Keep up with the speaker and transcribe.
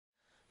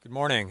Good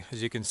morning.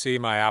 As you can see,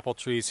 my apple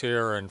trees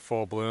here are in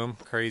full bloom.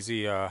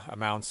 Crazy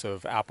amounts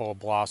of apple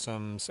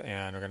blossoms,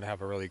 and we're going to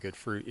have a really good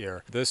fruit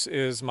year. This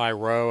is my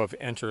row of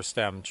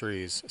interstem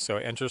trees. So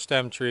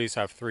interstem trees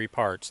have three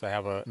parts. They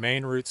have a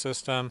main root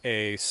system,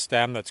 a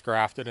stem that's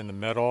grafted in the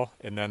middle,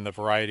 and then the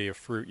variety of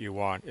fruit you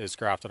want is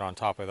grafted on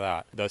top of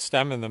that. The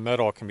stem in the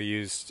middle can be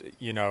used,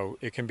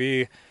 it can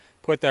be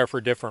put there for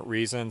different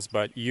reasons,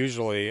 but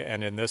usually,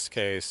 and in this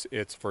case,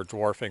 it's for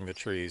dwarfing the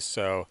trees.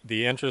 So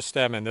the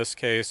interstem in this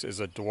case is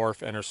a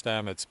dwarf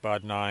interstem. It's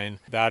bud 9.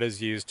 That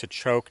is used to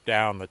choke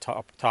down the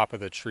top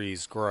of the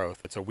tree's growth.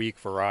 It's a weak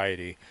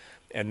variety.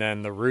 And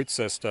then the root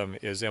system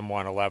is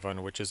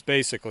M111, which is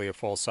basically a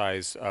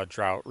full-size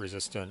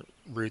drought-resistant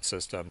root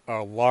system.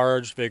 A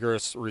large,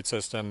 vigorous root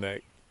system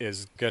that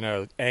is going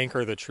to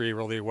anchor the tree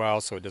really well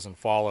so it doesn't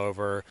fall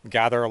over,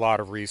 gather a lot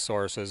of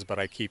resources, but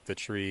I keep the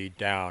tree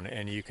down.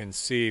 And you can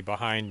see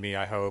behind me,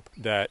 I hope,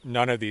 that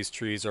none of these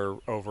trees are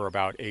over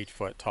about 8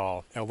 foot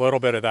tall. A little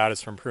bit of that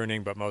is from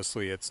pruning, but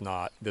mostly it's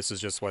not. This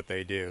is just what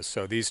they do.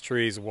 So these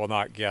trees will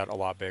not get a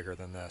lot bigger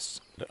than this.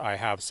 I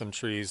have some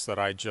trees that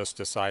I just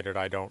decided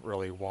I don't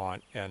really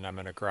want, and I'm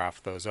going to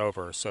graft those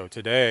over. So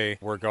today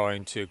we're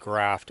going to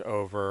graft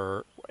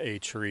over a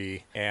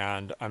tree,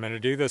 and I'm going to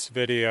do this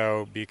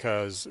video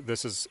because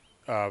this is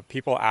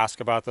people ask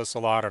about this a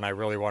lot, and I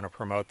really want to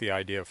promote the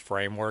idea of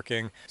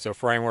frameworking. So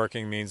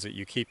frameworking means that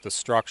you keep the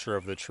structure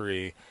of the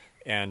tree,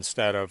 and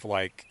instead of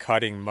like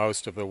cutting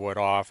most of the wood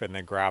off and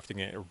then grafting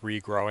it,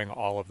 regrowing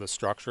all of the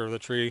structure of the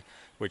tree,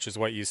 which is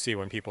what you see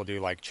when people do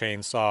like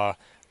chainsaw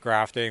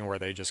grafting, where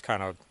they just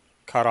kind of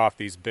cut off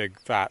these big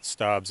fat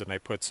stubs and they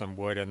put some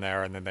wood in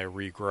there and then they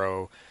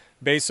regrow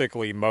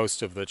basically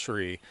most of the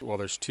tree. Well,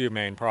 there's two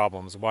main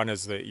problems. One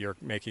is that you're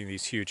making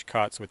these huge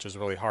cuts, which is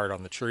really hard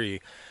on the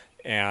tree,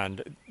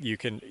 and you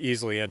can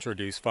easily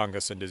introduce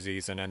fungus and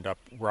disease and end up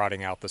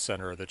rotting out the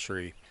center of the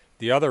tree.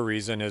 The other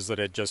reason is that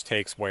it just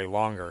takes way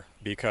longer,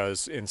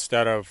 because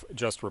instead of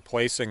just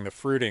replacing the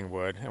fruiting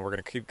wood, and we're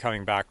going to keep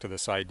coming back to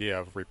this idea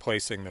of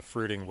replacing the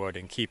fruiting wood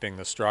and keeping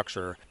the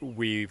structure,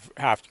 we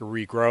have to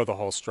regrow the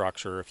whole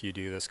structure if you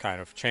do this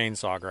kind of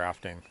chainsaw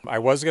grafting. I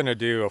was going to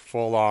do a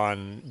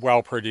full-on,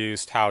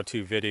 well-produced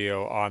how-to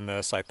video on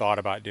this. I thought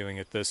about doing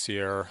it this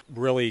year.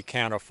 Really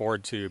can't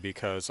afford to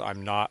because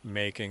I'm not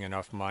making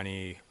enough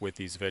money with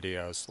these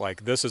videos.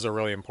 Like, this is a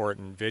really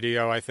important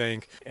video, I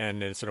think,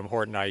 and it's an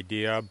important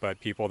idea, but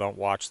people don't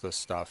watch this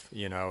stuff.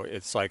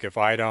 It's like if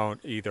I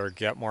don't either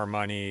get more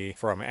money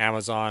from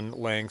Amazon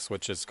links,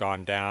 which has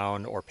gone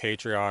down, or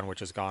Patreon, which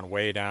has gone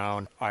way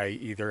down, I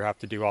either have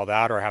to do all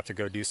that or I have to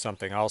go do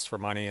something else for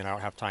money, and I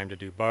don't have time to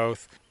do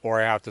both, or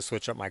I have to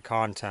switch up my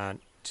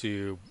content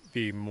to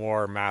be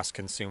more mass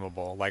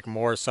consumable, like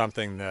more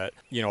something that,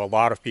 a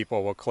lot of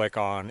people will click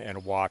on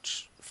and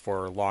watch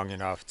for long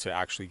enough to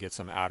actually get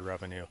some ad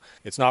revenue.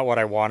 It's not what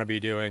I want to be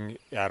doing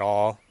at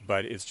all,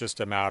 but it's just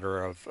a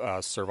matter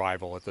of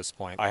survival at this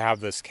point. I have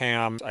this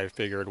cam. I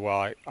figured,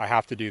 well, I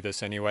have to do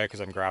this anyway because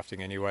I'm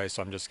grafting anyway,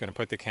 so I'm just going to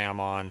put the cam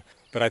on.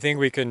 But I think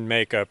we can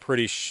make a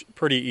pretty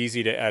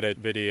easy to edit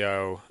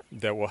video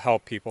that will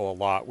help people a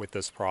lot with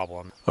this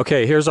problem.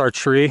 Okay, here's our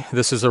tree.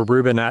 This is a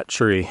Rubinet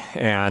tree,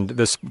 and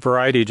this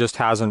variety just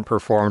hasn't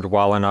performed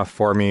well enough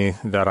for me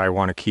that I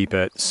want to keep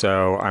it.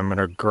 So I'm going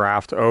to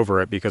graft over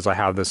it because I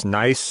have this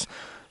nice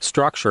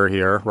structure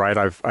here, right?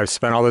 I've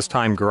spent all this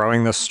time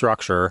growing this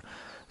structure.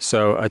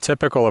 So a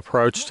typical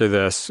approach to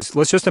this,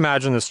 let's just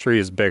imagine this tree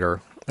is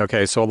bigger.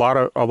 Okay, so a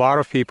lot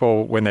of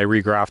people, when they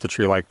regraft a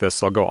tree like this,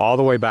 they'll go all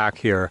the way back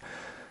here,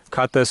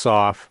 cut this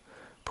off,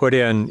 put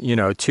in,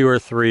 2 or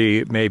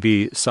 3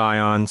 maybe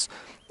scions,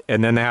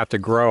 and then they have to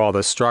grow all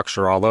this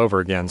structure all over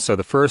again. So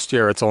the first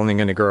year it's only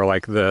going to grow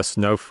like this,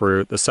 no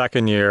fruit. The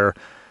second year,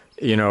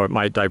 it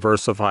might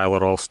diversify a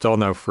little, still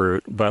no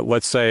fruit. But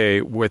let's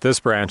say with this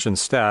branch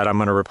instead, I'm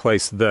going to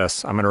replace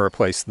this. I'm going to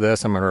replace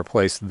this. I'm going to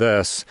replace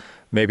this.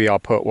 Maybe I'll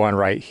put one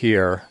right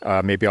here.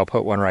 Maybe I'll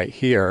put one right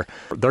here.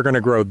 They're going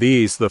to grow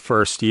these the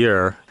first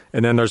year.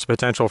 And then there's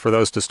potential for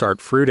those to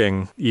start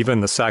fruiting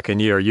even the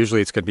second year.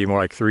 Usually it's going to be more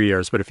like 3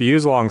 years. But if you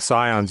use long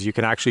scions, you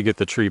can actually get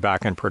the tree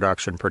back in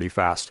production pretty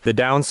fast. The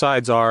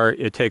downsides are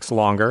it takes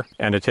longer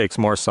and it takes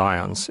more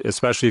scions,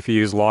 especially if you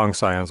use long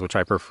scions, which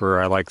I prefer.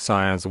 I like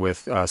scions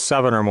with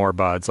 7 or more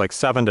buds. Like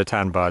 7 to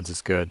 10 buds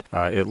is good.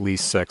 At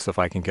least 6 if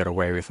I can get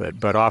away with it.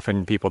 But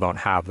often people don't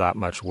have that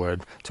much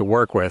wood to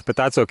work with. But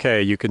that's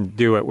okay. You can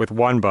do it with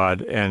 1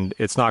 bud and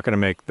it's not going to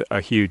make a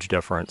huge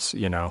difference.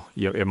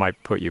 It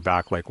might put you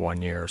back like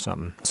 1 year or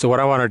something. So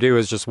what I want to do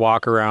is just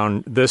walk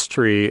around this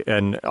tree,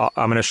 and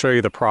I'm going to show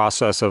you the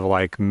process of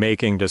like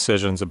making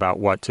decisions about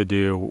what to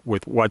do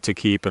with what to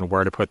keep and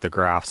where to put the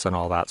grafts and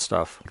all that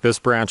stuff. This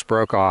branch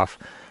broke off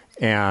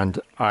and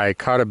I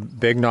cut a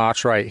big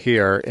notch right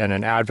here, and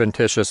an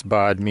adventitious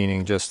bud,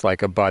 meaning just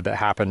like a bud that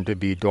happened to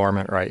be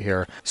dormant right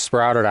here,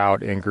 sprouted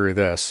out and grew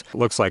this. It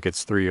looks like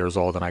it's 3 years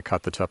old and I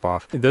cut the tip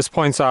off. This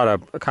points out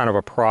a kind of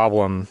a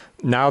problem.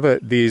 Now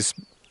that these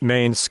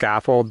main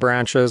scaffold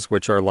branches,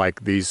 which are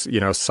like these,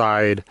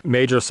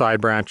 major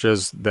side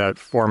branches that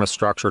form a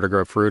structure to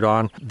grow fruit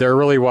on. They're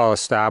really well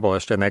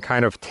established and they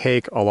kind of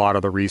take a lot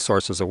of the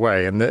resources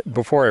away. And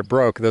before it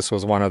broke, this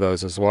was one of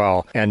those as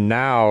well. And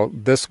now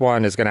this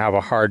one is going to have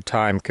a hard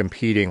time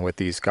competing with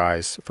these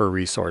guys for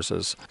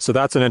resources. So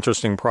that's an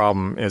interesting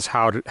problem, is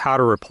how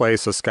to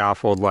replace a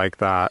scaffold like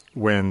that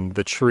when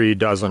the tree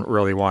doesn't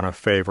really want to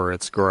favor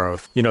its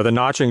growth. The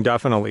notching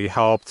definitely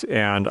helped,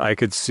 and I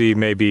could see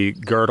maybe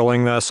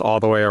girdling this all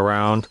the way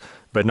around,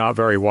 but not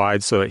very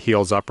wide so it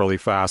heals up really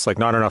fast. Like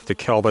not enough to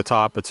kill the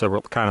top, but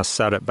to kind of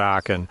set it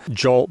back and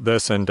jolt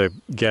this into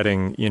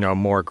getting,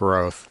 more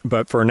growth.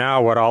 But for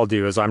now, what I'll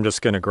do is I'm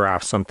just going to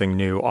graft something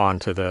new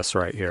onto this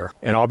right here.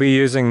 And I'll be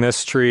using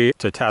this tree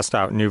to test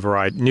out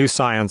new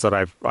scions that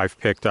I've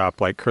picked up.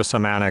 Like Chris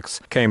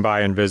Hamanix came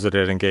by and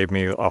visited and gave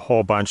me a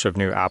whole bunch of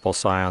new apple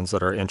scions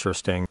that are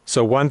interesting.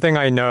 So one thing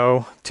I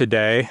know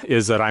today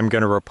is that I'm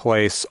going to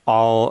replace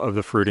all of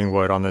the fruiting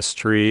wood on this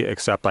tree,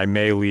 except I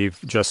may leave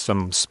just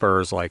some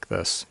spurs like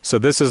this. So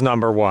this is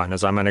number one,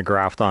 is I'm going to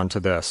graft onto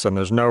this, and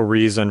there's no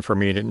reason for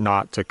me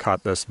not to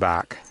cut this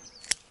back.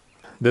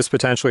 This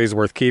potentially is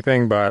worth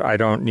keeping, but I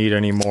don't need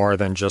any more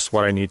than just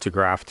what I need to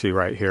graft to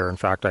right here. In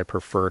fact, I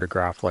prefer to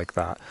graft like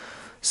that.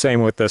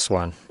 Same with this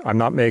one. I'm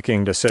not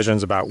making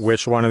decisions about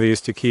which one of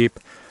these to keep.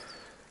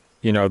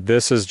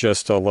 This is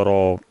just a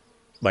little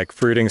like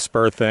fruiting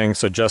spur thing,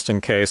 so just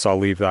in case, I'll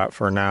leave that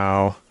for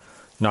now.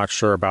 Not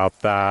sure about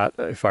that.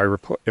 If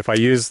I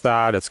use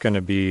that, it's going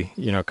to be,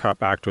 cut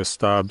back to a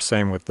stub.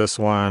 Same with this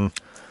one.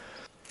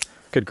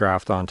 Could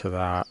graft onto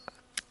that.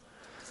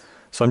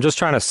 So I'm just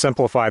trying to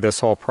simplify this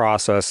whole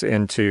process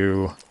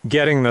into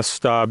getting the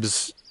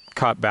stubs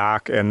cut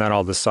back, and then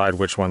I'll decide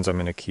which ones I'm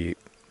going to keep.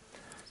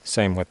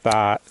 Same with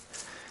that.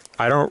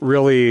 I don't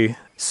really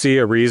see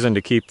a reason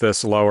to keep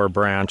this lower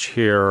branch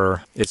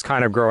here. It's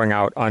kind of growing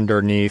out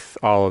underneath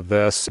all of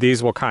this.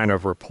 These will kind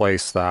of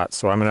replace that,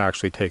 so I'm going to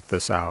actually take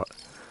this out.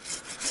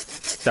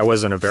 That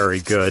wasn't a very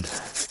good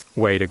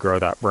way to grow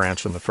that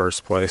branch in the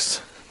first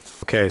place.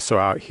 Okay, so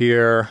out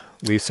here,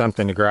 leave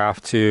something to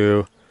graft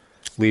to,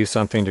 leave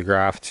something to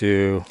graft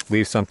to,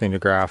 leave something to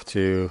graft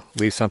to,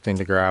 leave something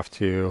to graft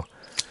to.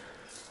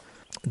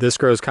 This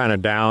grows kind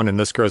of down and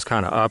this grows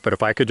kind of up, but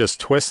if I could just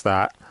twist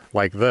that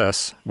like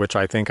this, which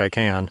I think I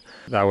can,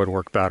 that would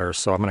work better.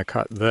 So I'm going to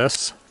cut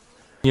this.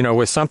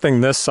 With something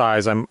this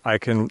size, I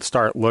can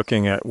start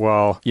looking at,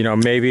 well,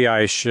 maybe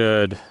I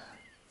should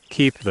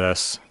keep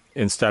this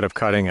instead of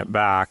cutting it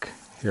back.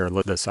 Here,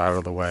 let this out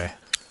of the way.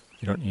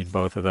 You don't need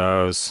both of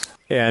those.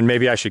 And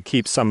maybe I should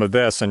keep some of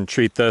this and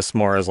treat this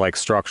more as like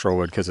structural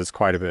wood, because it's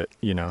quite a bit,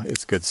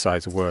 it's good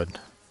size wood.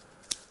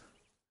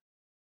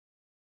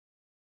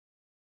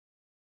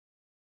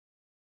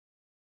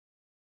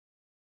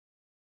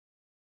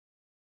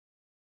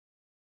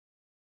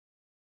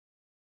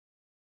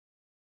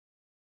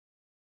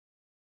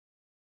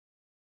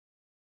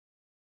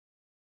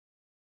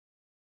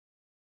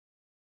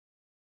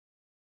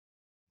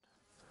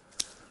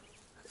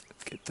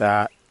 Get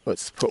that.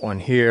 Let's put one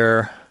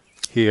here,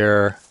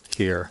 here,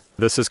 here.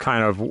 This is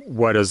kind of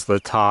what is the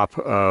top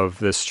of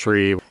this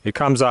tree. It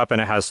comes up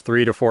and it has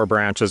 3 to 4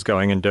 branches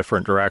going in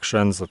different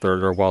directions that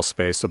they're well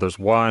spaced. So there's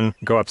one,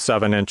 go up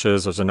 7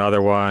 inches, there's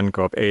another one,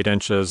 go up 8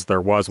 inches,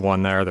 there was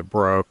one there that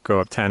broke, go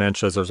up 10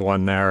 inches, there's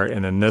one there,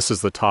 and then this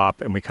is the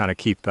top, and we kind of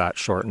keep that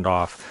shortened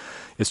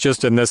off. It's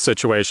just in this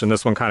situation,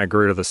 this one kind of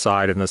grew to the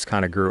side and this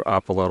kind of grew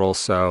up a little,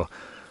 so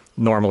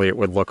normally it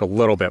would look a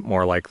little bit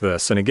more like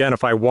this. And again,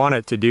 if I want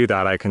it to do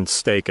that, I can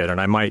stake it, and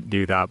I might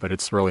do that, but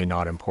it's really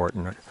not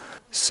important.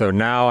 So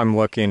now I'm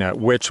looking at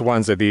which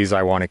ones of these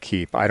I want to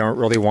keep. I don't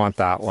really want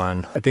that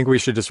one. I think we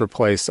should just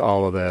replace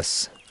all of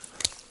this.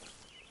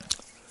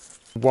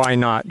 Why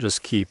not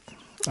just keep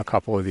a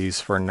couple of these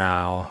for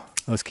now?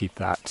 Let's keep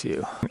that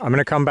too. I'm going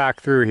to come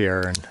back through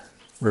here and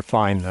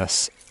refine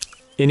this.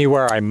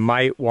 Anywhere I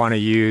might want to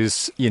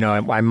use,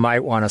 I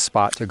might want a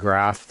spot to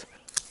graft,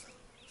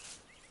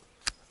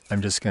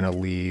 I'm just going to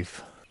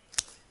leave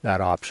that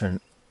option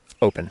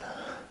open.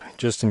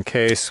 Just in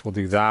case, we'll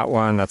do that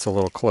one. That's a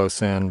little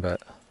close in,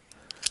 but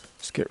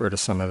just get rid of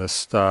some of this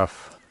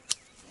stuff.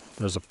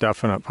 There's a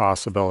definite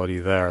possibility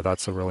there.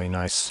 That's a really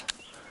nice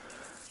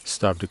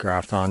stub to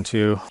graft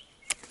onto.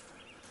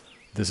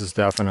 This is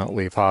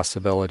definitely a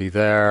possibility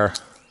there.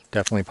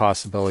 Definitely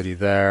possibility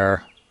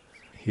there.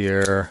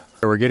 Here.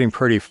 We're getting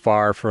pretty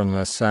far from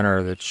the center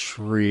of the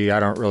tree. I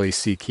don't really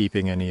see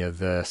keeping any of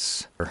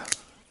this.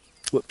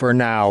 For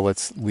now,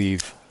 let's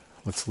leave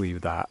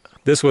that.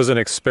 This was an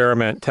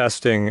experiment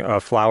testing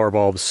flower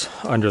bulbs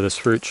under this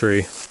fruit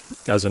tree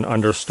as an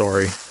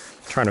understory,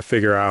 trying to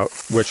figure out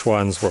which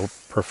ones will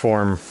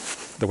perform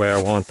the way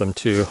I want them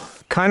to.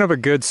 Kind of a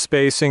good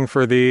spacing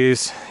for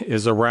these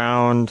is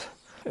around,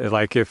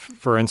 like if,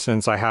 for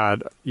instance, I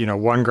had,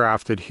 one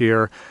grafted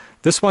here.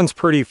 This one's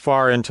pretty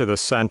far into the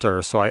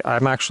center, so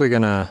I'm actually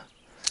gonna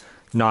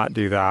not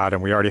do that,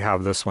 and we already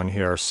have this one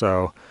here,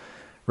 so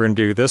we're going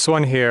to do this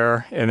one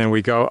here, and then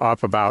we go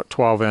up about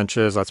 12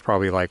 inches. That's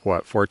probably like,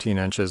 14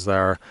 inches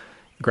there.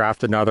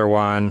 Graft another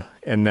one,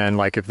 And then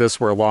like if this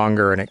were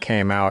longer and it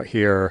came out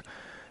here,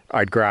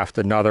 I'd graft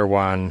another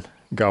one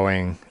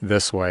going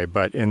this way.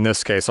 But in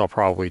this case, I'll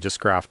probably just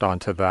graft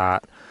onto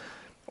that.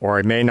 Or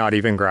I may not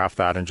even graft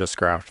that and just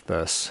graft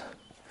this.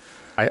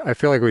 I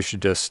feel like we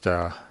should just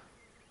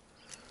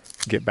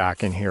get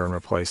back in here and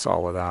replace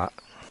all of that.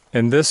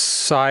 And this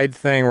side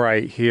thing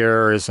right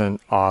here isn't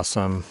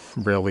awesome,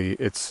 really.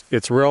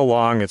 It's real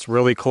long, it's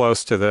really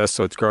close to this,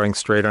 so it's growing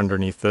straight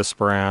underneath this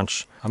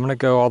branch. I'm gonna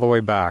go all the way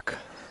back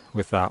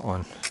with that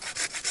one.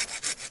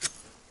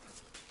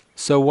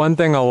 So one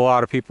thing a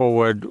lot of people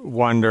would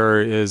wonder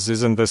is,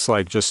 isn't this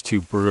like just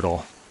too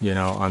brutal, you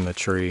know, on the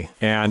tree?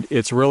 And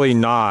it's really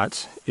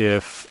not.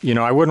 If, you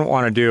know, I wouldn't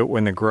want to do it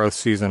when the growth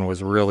season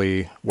was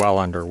really well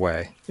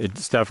underway.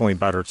 It's definitely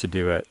better to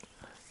do it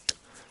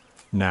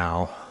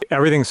now.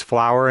 Everything's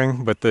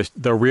flowering, but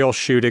the real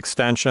shoot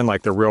extension,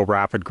 like the real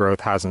rapid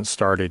growth, hasn't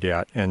started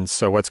yet. And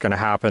so what's going to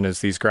happen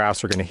is these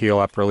grafts are going to heal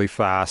up really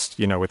fast,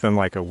 you know, within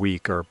like a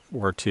week or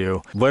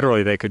two.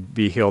 Literally, they could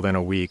be healed in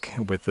a week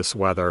with this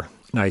weather,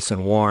 nice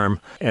and warm.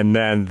 And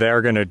then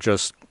they're going to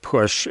just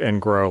push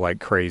and grow like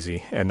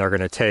crazy. And they're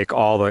going to take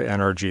all the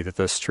energy that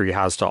this tree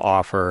has to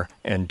offer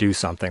and do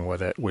something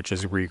with it, which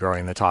is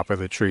regrowing the top of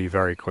the tree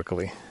very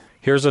quickly.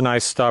 Here's a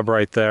nice stub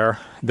right there.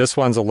 This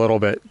one's a little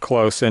bit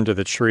close into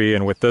the tree,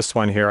 and with this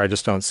one here, I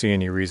just don't see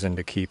any reason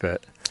to keep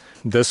it.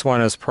 This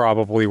one is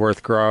probably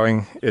worth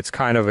growing. It's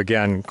kind of,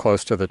 again,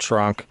 close to the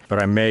trunk,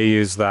 but I may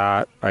use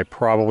that. I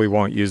probably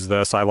won't use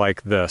this. I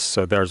like this.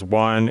 So there's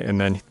one,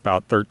 and then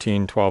about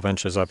 13, 12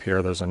 inches up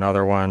here, there's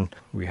another one.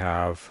 We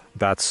have,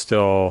 that's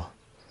still,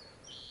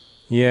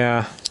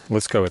 yeah,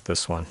 let's go with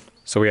this one.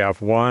 So we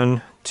have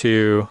 1,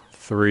 2,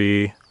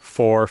 3,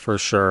 4 for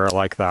sure. I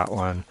like that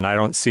one. And I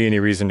don't see any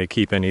reason to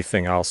keep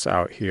anything else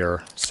out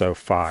here. So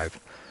 5.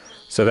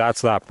 So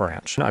that's that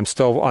branch. I'm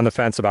still on the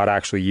fence about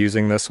actually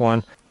using this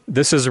one.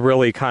 This is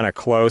really kind of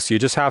close. You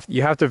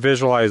have to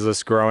visualize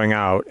this growing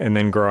out and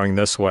then growing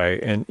this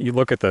way. And you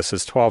look at this,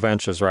 it's 12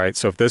 inches, right?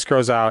 So if this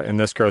grows out and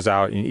this grows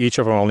out, and each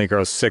of them only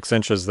grows 6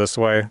 inches this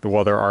way,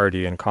 well, they're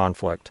already in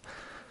conflict.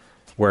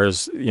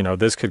 Whereas, you know,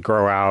 this could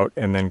grow out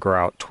and then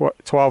grow out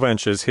 12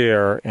 inches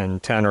here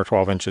and 10 or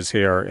 12 inches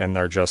here, and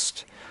they're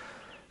just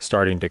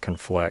starting to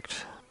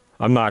conflict.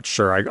 I'm not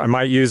sure. I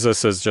might use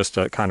this as just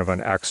a kind of an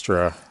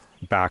extra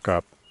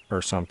backup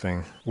or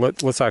something.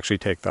 Let's actually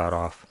take that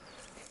off.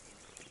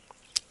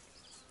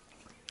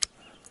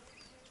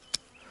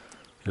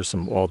 There's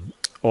some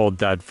old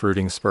dead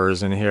fruiting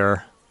spurs in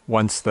here.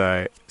 Once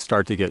they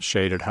start to get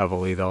shaded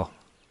heavily, they'll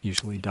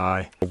usually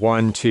die.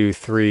 1, 2,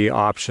 3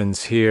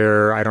 options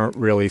here. I don't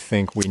really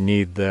think we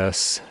need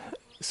this.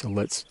 So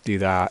let's do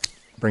that.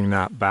 Bring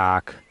that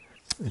back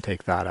and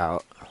take that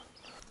out.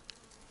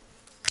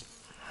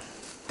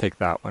 Take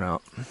that one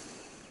out.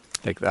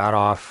 Take that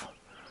off.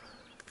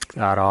 Take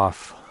that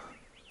off.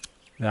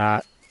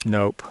 That,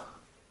 nope.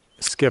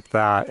 Skip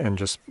that and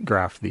just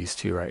graft these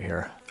two right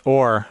here.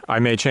 Or I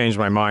may change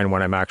my mind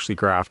when I'm actually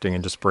grafting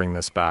and just bring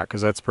this back,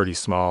 because that's pretty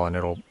small and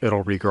it'll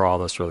regrow all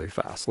this really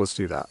fast. Let's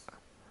do that.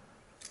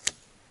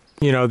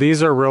 You know,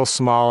 these are real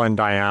small in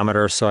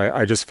diameter, so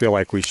I just feel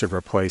like we should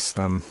replace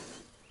them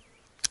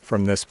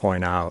from this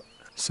point out.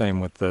 Same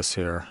with this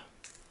here.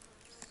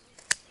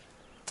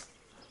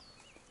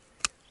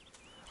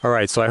 All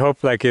right, so I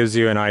hope that gives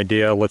you an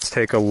idea. Let's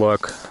take a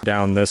look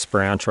down this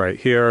branch right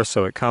here.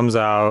 So it comes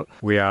out,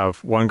 we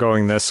have one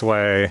going this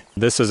way.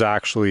 This is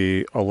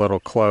actually a little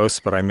close,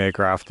 but I may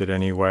graft it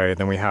anyway.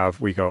 Then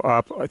we go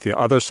up at the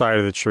other side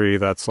of the tree.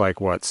 That's like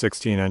what,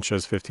 16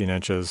 inches, 15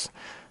 inches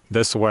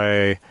this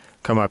way,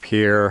 come up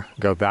here,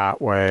 go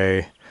that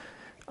way.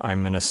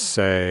 I'm gonna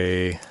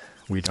say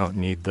we don't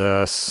need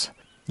this.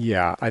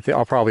 Yeah, I think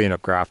I'll probably end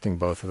up grafting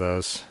both of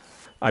those.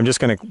 I'm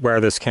just going to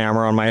wear this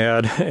camera on my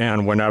head,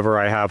 and whenever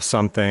I have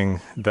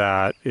something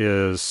that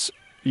is,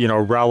 you know,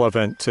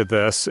 relevant to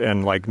this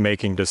and like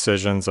making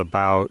decisions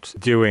about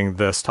doing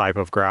this type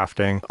of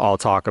grafting, I'll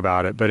talk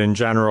about it. But in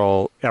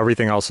general,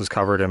 everything else is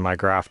covered in my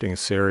grafting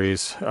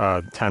series,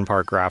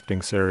 10-part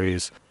grafting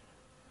series.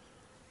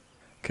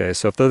 Okay,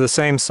 so if they're the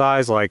same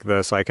size like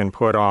this, I can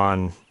put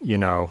on, you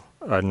know,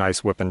 a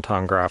nice whip and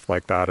tongue graft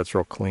like that. It's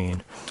real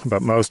clean.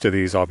 But most of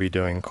these I'll be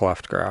doing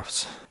cleft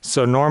grafts.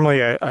 So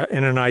normally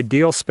in an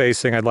ideal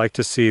spacing, I'd like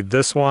to see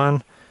this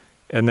one,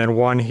 and then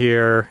one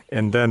here,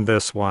 and then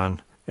this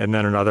one, and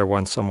then another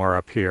one somewhere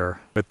up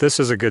here. But this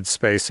is a good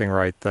spacing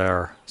right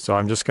there. So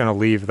I'm just going to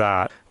leave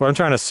that. What I'm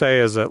trying to say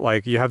is that,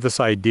 like, you have this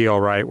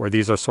ideal, right, where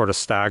these are sort of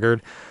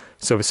staggered.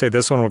 So we say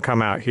this one would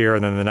come out here,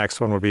 and then the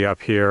next one would be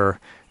up here,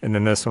 and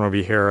then this one will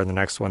be here, and the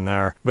next one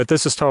there. But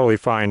this is totally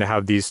fine to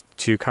have these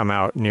two come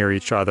out near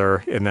each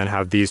other, and then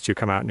have these two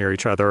come out near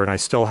each other, and I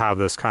still have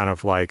this kind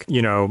of like,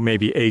 you know,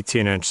 maybe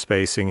 18-inch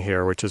spacing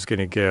here, which is going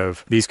to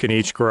give, these can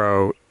each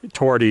grow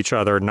toward each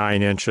other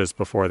 9 inches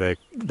before they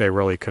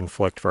really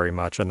conflict very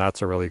much, and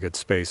that's a really good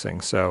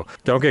spacing. So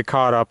don't get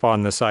caught up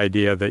on this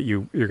idea that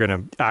you're going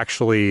to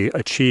actually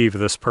achieve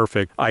this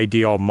perfect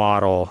ideal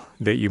model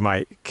that you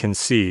might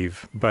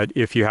conceive. But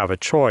if you have a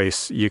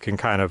choice, you can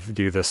kind of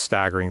do this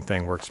staggering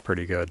thing, works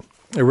pretty good.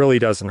 it really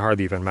doesn't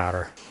hardly even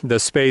matter. The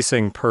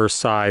spacing per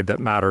side that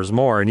matters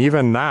more, and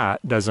even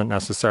that doesn't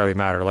necessarily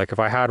matter. Like if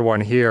I had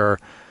one here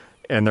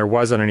and there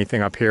wasn't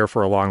anything up here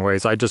for a long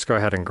ways, I'd just go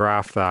ahead and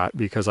graft that,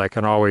 because I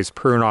can always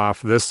prune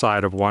off this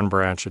side of one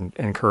branch and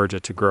encourage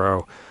it to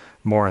grow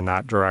more in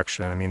that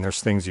direction. I mean,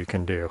 there's things you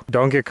can do.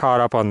 Don't get caught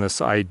up on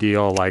this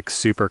ideal like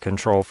super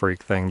control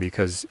freak thing,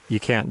 because you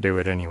can't do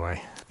it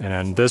anyway. And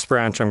then this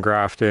branch I'm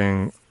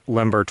grafting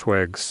limber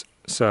twigs.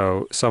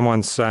 So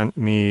someone sent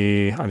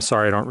me, I'm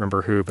sorry, I don't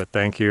remember who, but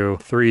thank you,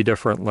 3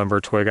 different limber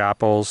twig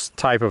apples,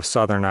 type of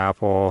southern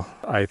apple.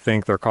 I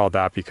think they're called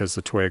that because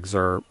the twigs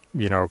are,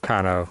 you know,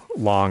 kind of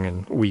long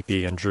and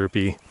weepy and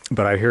droopy.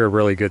 But I hear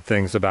really good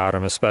things about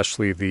them,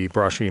 especially the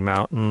Brushy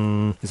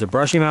Mountain. Is it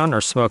Brushy Mountain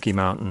or Smoky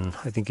Mountain?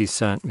 I think he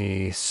sent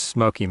me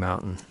Smoky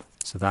Mountain.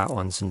 So that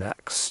one's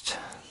next.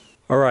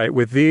 All right,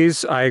 with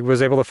these, I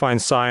was able to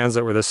find scions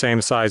that were the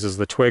same size as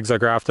the twigs I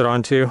grafted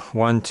onto.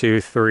 1,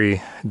 2,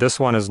 3. This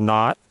one is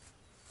not.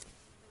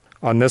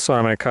 On this one,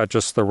 I'm going to cut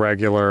just the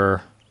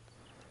regular,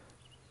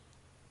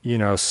 you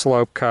know,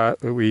 slope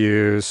cut that we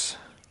use.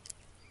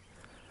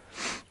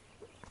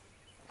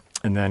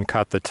 And then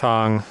cut the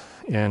tongue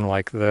in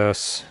like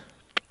this.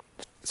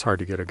 It's hard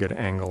to get a good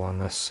angle on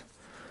this.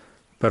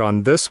 But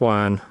on this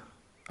one,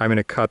 I'm going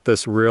to cut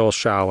this real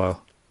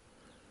shallow.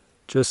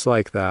 Just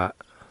like that.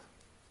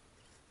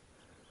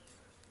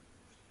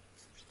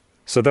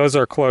 So those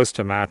are close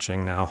to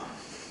matching now.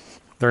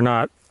 They're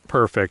not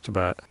perfect,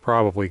 but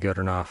probably good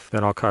enough.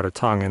 Then I'll cut a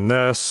tongue in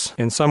this.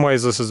 In some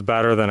ways, this is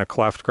better than a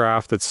cleft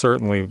graft. It's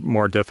certainly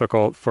more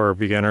difficult for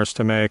beginners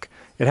to make.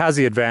 It has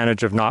the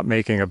advantage of not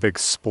making a big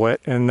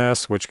split in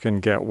this, which can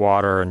get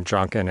water and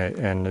junk in it,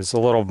 and is a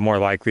little more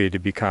likely to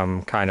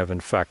become kind of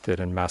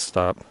infected and messed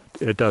up.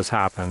 It does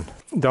happen.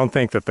 Don't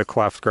think that the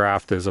cleft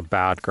graft is a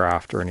bad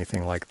graft or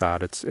anything like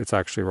that. It's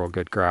actually a real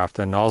good graft,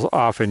 and I'll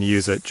often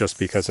use it just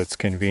because it's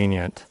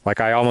convenient. Like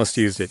I almost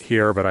used it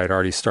here, but I'd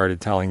already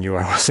started telling you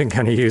I wasn't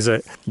going to use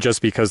it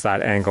just because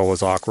that angle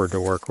was awkward to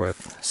work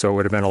with. So it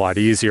would have been a lot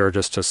easier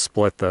just to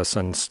split this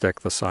and stick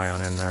the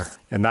scion in there.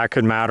 And that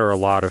could matter a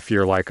lot if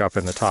you're like up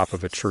in the top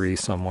of a tree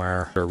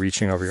somewhere or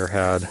reaching over your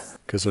head,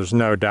 because there's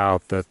no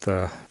doubt that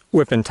the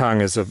whip and tongue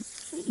is a,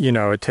 you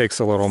know, it takes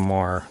a little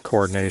more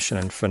coordination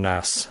and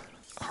finesse.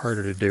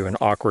 Harder to do in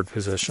awkward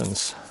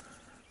positions.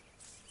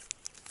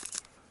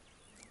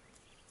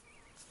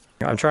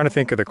 I'm trying to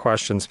think of the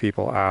questions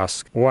people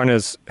ask. One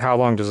is, how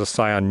long does a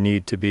scion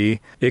need to be?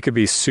 It could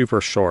be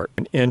super short,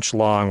 1 inch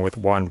long with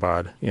 1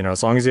 bud, you know,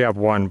 as long as you have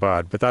 1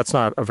 bud, but that's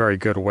not a very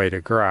good way to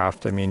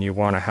graft. I mean, you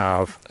want to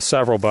have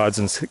several buds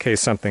in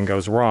case something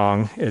goes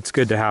wrong. It's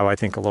good to have, I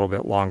think, a little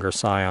bit longer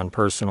scion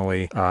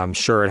personally.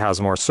 Sure, it has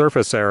more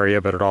surface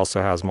area, but it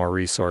also has more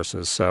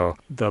resources. So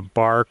the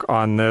bark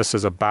on this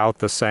is about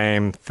the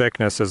same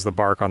thickness as the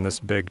bark on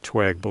this big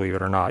twig, believe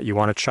it or not. You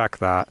want to check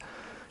that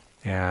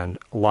and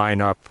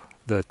line up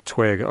the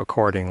twig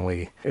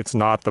accordingly. It's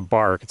not the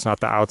bark, it's not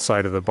the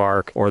outside of the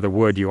bark or the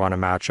wood you want to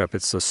match up,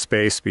 it's the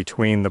space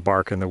between the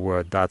bark and the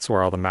wood. That's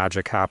where all the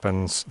magic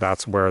happens.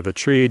 That's where the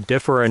tree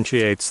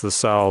differentiates the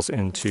cells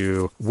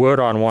into wood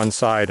on one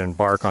side and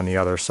bark on the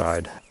other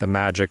side. The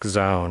magic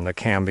zone, the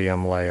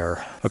cambium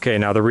layer. Okay,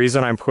 now the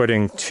reason I'm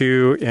putting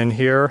 2 in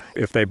here,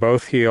 if they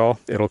both heal,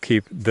 it'll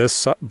keep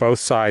this both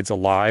sides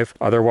alive.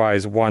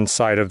 Otherwise, one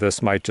side of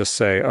this might just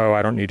say, oh,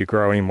 I don't need to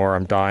grow anymore,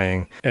 I'm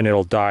dying, and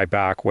it'll die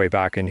back way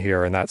back in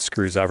here, and that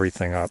screws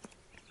everything up.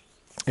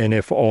 And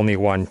if only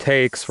one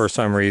takes for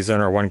some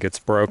reason or one gets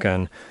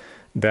broken,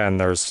 then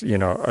there's, you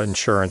know,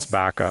 insurance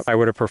backup. I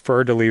would have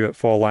preferred to leave it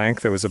full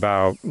length. It was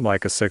about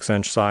like a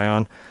 6-inch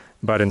scion,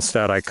 but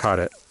instead I cut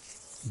it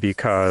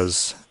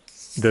because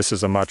this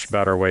is a much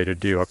better way to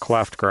do a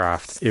cleft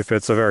graft. If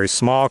it's a very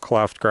small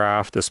cleft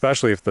graft,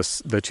 especially if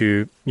the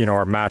two, you know,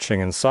 are matching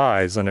in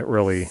size, then it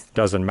really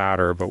doesn't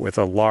matter. But with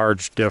a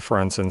large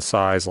difference in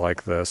size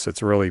like this,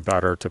 it's really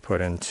better to put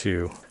in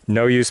 2.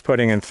 No use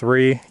putting in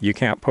 3. You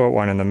can't put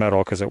one in the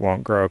middle because it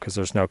won't grow because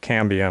there's no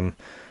cambium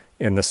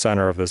in the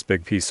center of this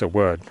big piece of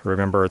wood.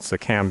 Remember, it's the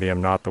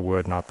cambium, not the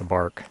wood, not the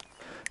bark,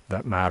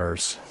 that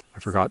matters. I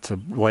forgot to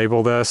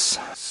label this.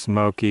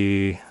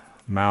 Smoky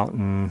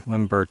Mountain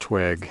Limber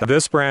Twig.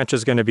 This branch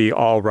is going to be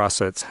all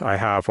russets. I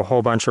have a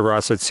whole bunch of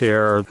russets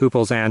here.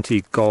 Hoople's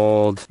Antique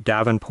Gold,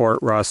 Davenport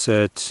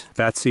russet,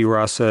 Betsy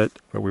russet.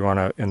 But we want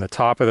to, in the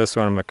top of this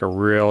one, make a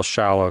real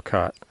shallow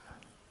cut.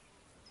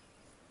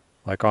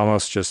 Like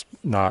almost just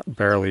not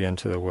barely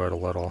into the wood a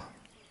little.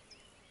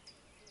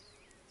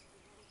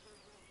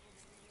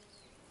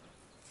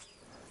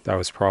 That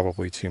was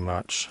probably too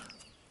much.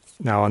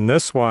 Now on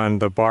this one,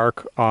 the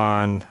bark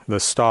on the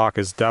stalk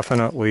is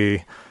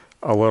definitely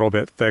a little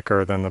bit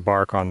thicker than the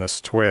bark on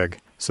this twig.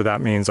 So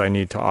that means I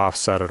need to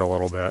offset it a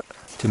little bit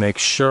to make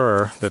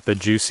sure that the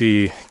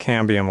juicy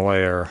cambium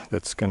layer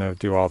that's going to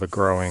do all the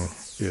growing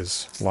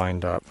is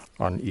lined up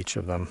on each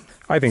of them.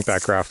 I think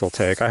that graft will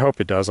take. I hope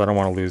it does. I don't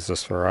want to lose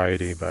this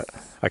variety, but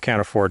I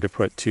can't afford to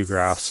put 2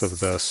 grafts of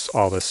this,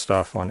 all this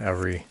stuff on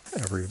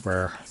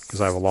everywhere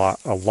because I have a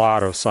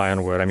lot of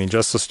scion wood. I mean,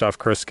 just the stuff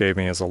Chris gave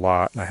me is a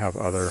lot, and I have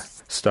other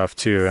stuff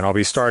too. And I'll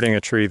be starting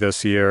a tree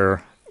this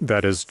year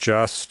that is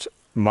just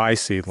my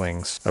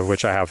seedlings, of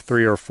which I have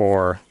 3 or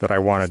 4 that I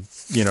want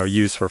to,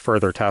 use for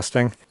further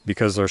testing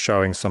because they're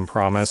showing some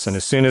promise. And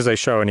as soon as they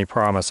show any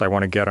promise, I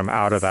want to get them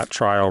out of that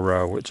trial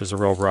row, which is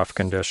real rough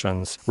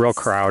conditions, real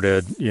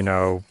crowded,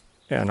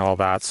 and all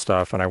that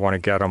stuff. And I want to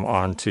get them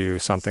onto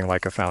something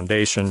like a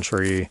foundation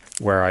tree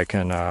where I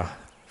can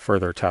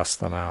further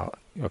test them out.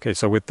 Okay,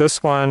 so with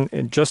this one,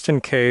 just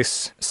in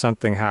case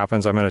something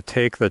happens, I'm going to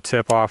take the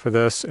tip off of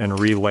this and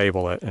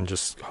relabel it and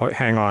just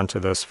hang on to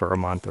this for a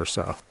month or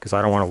so because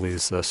I don't want to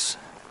lose this.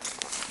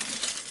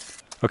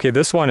 Okay,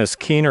 this one is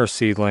Keener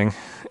seedling,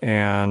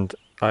 and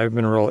I've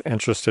been real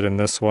interested in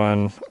this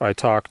one. I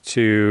talked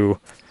to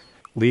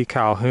Lee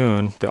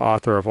Calhoun, the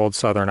author of Old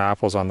Southern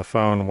Apples, on the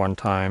phone one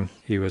time.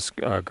 He was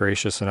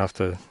gracious enough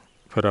to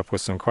put up with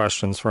some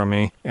questions from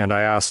me, and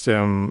I asked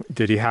him,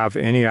 did he have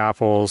any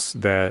apples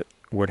that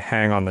would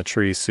hang on the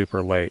tree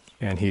super late?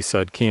 And he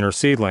said Keener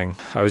seedling.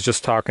 I was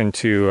just talking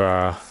to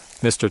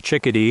Mr.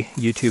 Chickadee,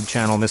 YouTube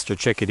channel Mr.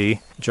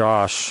 Chickadee,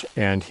 Josh,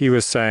 and he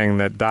was saying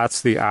that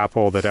that's the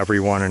apple that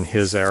everyone in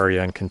his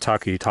area in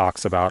Kentucky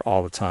talks about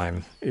all the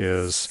time,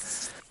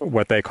 is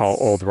what they call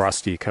Old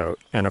Rusty Coat.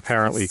 And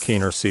apparently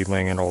Keener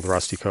seedling and Old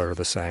Rusty Coat are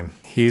the same.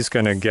 He's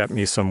going to get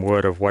me some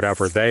wood of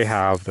whatever they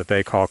have that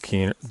they call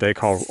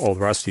Old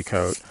Rusty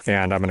Coat,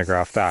 and I'm going to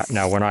graft that.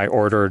 Now, when I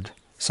ordered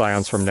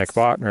scions from Nick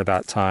Botner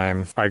that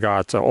time, I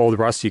got Old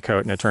Rusty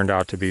Coat, and it turned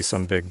out to be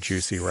some big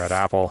juicy red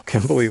apple,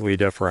 completely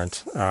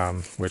different,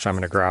 which I'm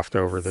going to graft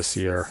over this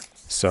year.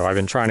 So I've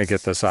been trying to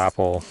get this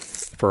apple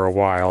for a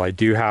while. I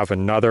do have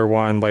another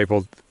one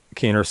labeled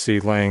Keener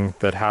seedling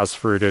that has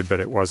fruited,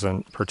 but it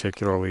wasn't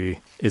particularly,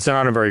 it's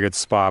not in a very good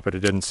spot, but it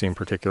didn't seem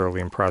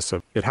particularly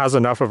impressive. It has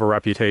enough of a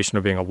reputation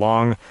of being a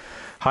long,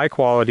 high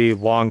quality,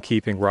 long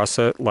keeping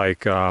russet,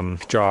 like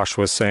Josh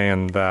was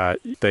saying that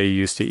they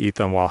used to eat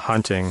them while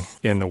hunting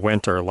in the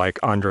winter, like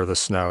under the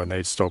snow, and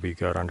they'd still be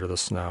good under the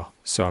snow.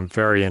 So I'm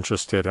very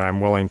interested, and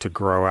I'm willing to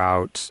grow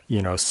out,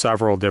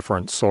 several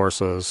different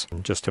sources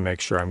just to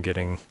make sure I'm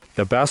getting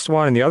the best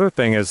one. And the other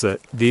thing is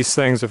that these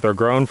things, if they're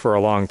grown for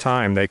a long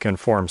time, they can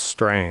form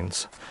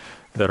strains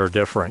that are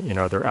different.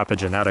 They're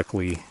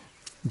epigenetically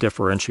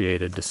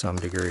differentiated to some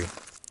degree.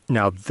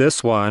 Now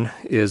this one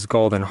is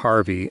Golden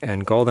Harvey,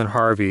 and Golden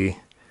Harvey,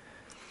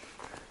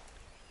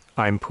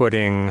 I'm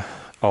putting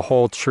a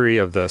whole tree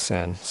of this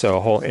in, so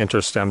a whole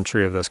interstem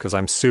tree of this, because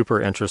I'm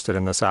super interested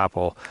in this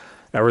apple.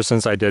 Ever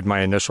since I did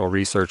my initial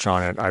research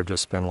on it, I've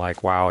just been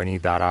like, wow, I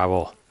need that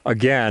apple.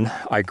 Again,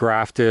 I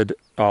grafted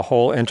a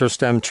whole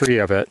interstem tree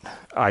of it.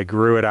 I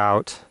grew it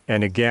out,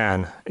 and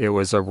again, it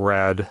was a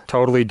red,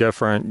 totally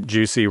different,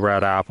 juicy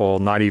red apple,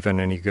 not even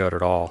any good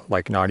at all,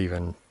 like not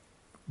even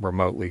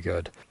remotely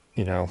good.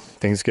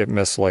 Things get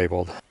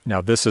mislabeled.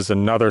 Now this is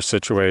another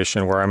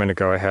situation where I'm going to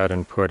go ahead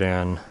and put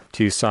in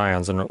 2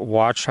 scions, and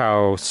watch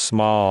how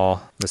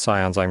small the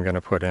scions I'm going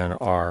to put in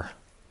are.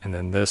 And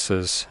then this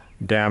is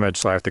damaged,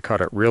 so I have to cut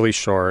it really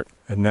short,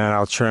 and then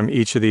I'll trim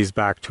each of these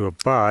back to a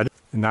bud,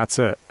 and that's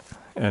it.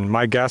 And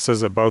my guess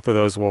is that both of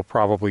those will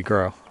probably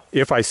grow,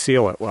 if I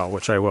seal it well,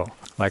 which I will.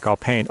 Like I'll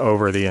paint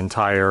over the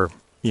entire,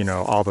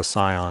 all the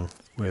scion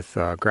with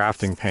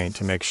grafting paint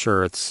to make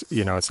sure it's,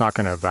 it's not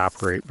going to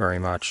evaporate very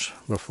much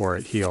before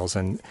it heals.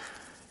 And,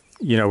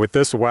 with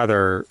this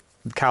weather,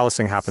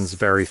 callousing happens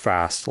very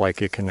fast,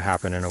 like it can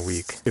happen in a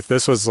week. If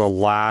this was the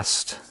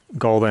last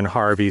Golden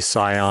Harvey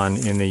scion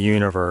in the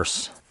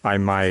universe, I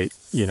might,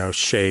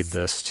 shade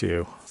this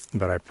too,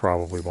 but I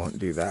probably won't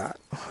do that.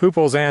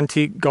 Hoople's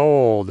Antique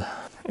Gold.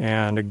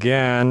 And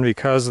again,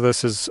 because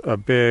this is a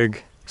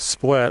big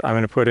split, I'm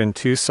going to put in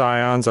 2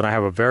 scions, and I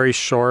have a very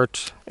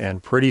short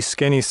and pretty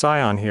skinny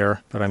scion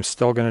here, but I'm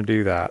still going to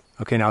do that.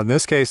 Okay, now in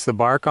this case, the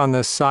bark on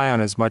this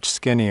scion is much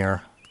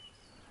skinnier.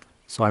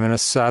 So I'm going to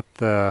set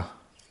the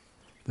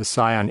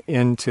scion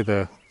into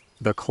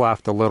the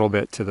cleft a little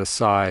bit to the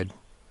side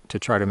to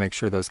try to make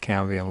sure those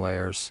cambium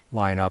layers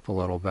line up a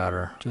little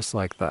better, just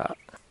like that.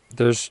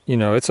 There's,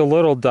 it's a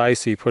little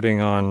dicey putting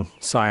on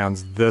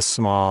scions this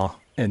small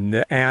and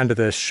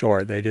this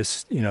short. They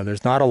just,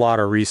 there's not a lot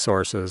of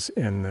resources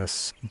in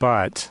this,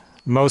 but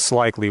most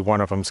likely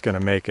one of them's going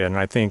to make it. And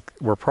I think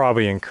we're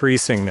probably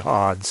increasing the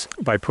odds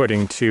by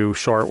putting 2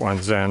 short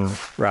ones in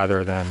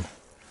rather than,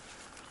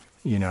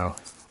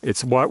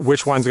 it's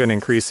which one's going to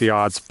increase the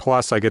odds.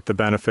 Plus I get the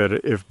benefit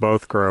if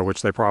both grow,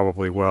 which they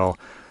probably will.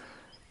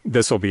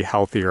 This will be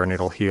healthier and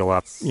it'll heal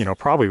up,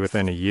 probably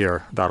within a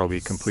year. That'll be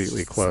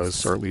completely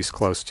closed, or at least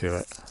close to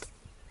it.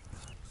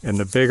 And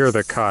the bigger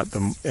the cut,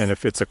 and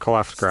if it's a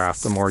cleft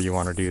graft, the more you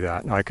want to do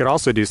that. Now I could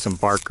also do some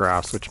bark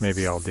grafts, which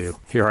maybe I'll do.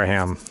 Here I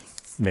am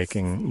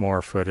making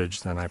more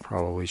footage than I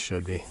probably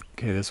should be.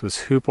 Okay, this was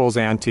Hoople's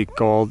Antique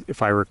Gold.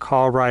 If I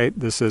recall right,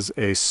 this is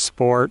a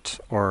sport,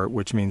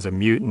 which means a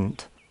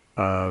mutant,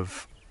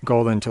 of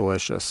Golden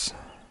Delicious.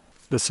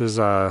 This is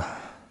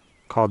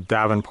called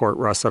Davenport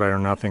Russet. I know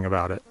nothing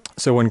about it.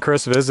 So when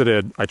Chris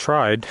visited, I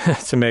tried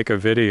to make a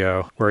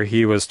video where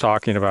he was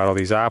talking about all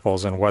these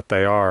apples and what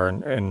they are,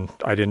 and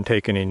I didn't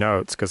take any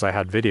notes because I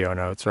had video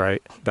notes,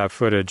 right? That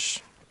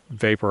footage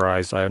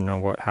vaporized. I don't know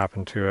what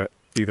happened to it.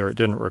 Either it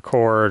didn't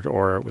record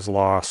or it was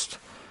lost.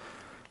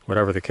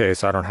 Whatever the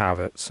case, I don't have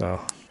it. So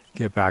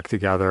get back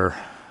together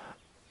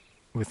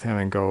with him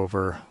and go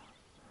over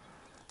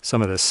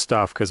some of this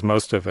stuff, because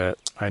most of it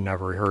I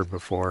never heard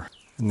before.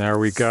 And there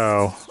we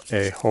go,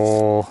 a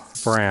whole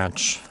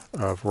branch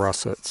of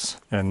russets.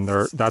 And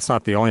that's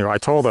not the only, I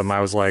told him,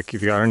 I was like,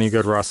 if you got any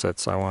good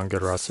russets, I want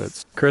good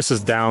russets. Chris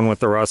is down with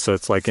the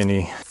russets like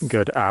any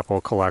good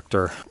apple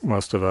collector.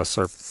 Most of us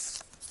are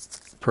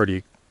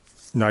pretty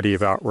nutty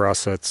about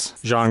russets.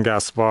 Jean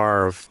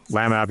Gaspar of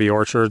Lamb Abbey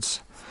Orchards,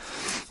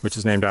 which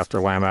is named after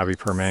Lamb Abbey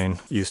per Maine,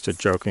 used to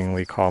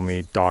jokingly call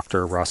me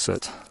Dr.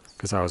 Russet,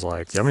 because I was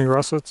like, do you have any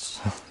russets?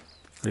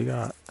 What do you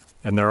got?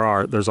 And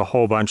there's a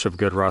whole bunch of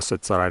good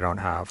russets that I don't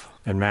have.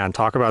 And man,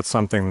 talk about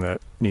something that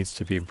needs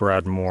to be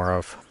bred more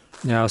of.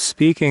 Now,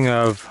 speaking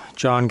of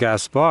John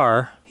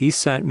Gaspar, he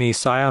sent me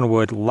scion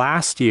wood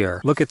last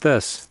year. Look at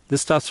this.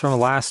 This stuff's from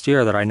last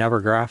year that I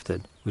never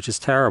grafted, which is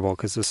terrible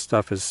because this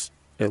stuff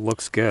it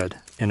looks good.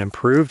 An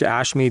improved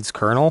Ashmead's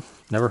kernel,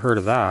 never heard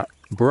of that.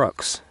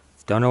 Brooks,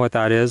 don't know what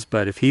that is,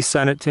 but if he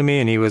sent it to me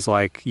and he was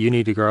like, you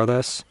need to grow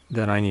this,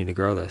 then I need to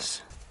grow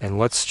this. And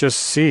let's just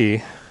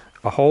see.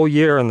 A whole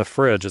year in the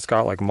fridge, it's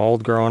got like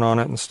mold growing on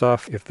it and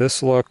stuff. If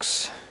this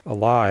looks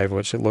alive,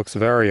 which it looks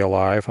very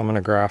alive, I'm gonna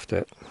graft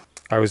it.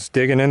 I was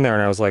digging in there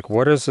and I was like,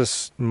 what is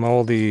this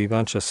moldy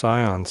bunch of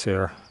scions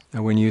here?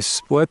 And when you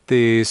split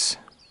these,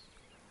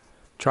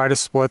 try to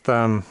split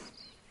them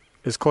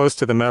as close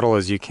to the middle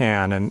as you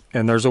can.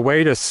 And there's a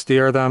way to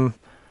steer them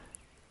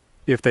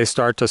if they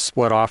start to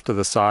split off to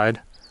the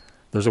side.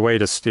 There's a way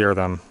to steer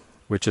them,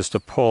 which is to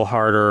pull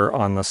harder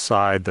on the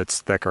side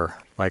that's thicker.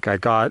 Like I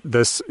got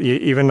this,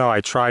 even though I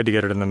tried to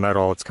get it in the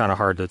middle, it's kind of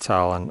hard to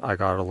tell, and I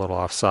got it a little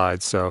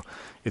offside. So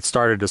it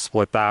started to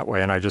split that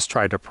way, and I just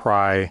tried to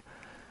pry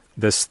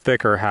this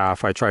thicker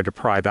half. I tried to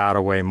pry that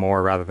away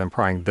more rather than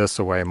prying this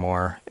away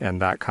more, and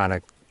that kind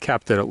of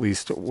kept it at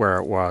least where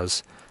it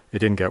was. It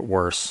didn't get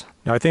worse.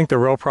 Now I think the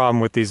real problem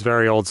with these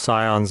very old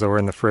scions that were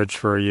in the fridge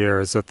for a year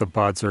is that the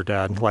buds are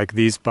dead. Like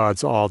these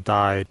buds all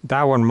died.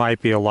 That one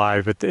might be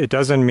alive, but it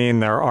doesn't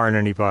mean there aren't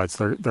any buds.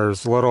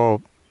 There's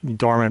little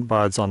dormant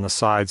buds on the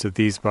sides of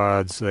these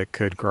buds that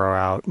could grow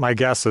out. My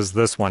guess is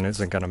this one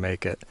isn't going to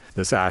make it,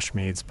 this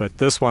Ashmead's, but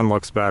this one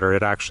looks better.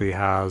 It actually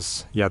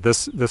has, yeah,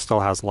 this still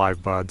has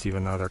live buds,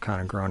 even though they're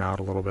kind of grown out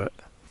a little bit.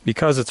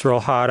 Because it's real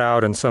hot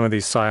out and some of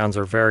these scions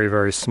are very,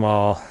 very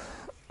small,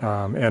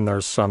 and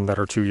there's some that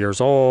are 2 years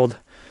old,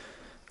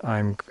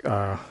 I'm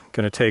going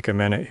to take a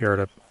minute here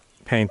to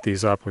paint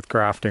these up with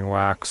grafting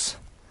wax.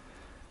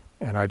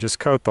 And I just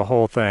coat the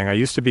whole thing. I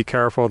used to be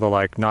careful to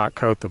like not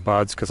coat the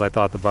buds because I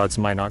thought the buds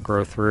might not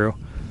grow through.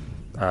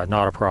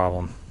 Not a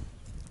problem.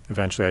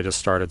 Eventually I just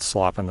started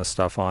slopping the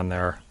stuff on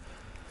there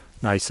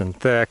nice and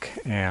thick,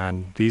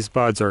 and these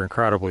buds are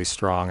incredibly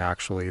strong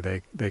actually.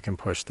 They can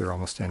push through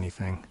almost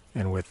anything.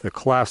 And with the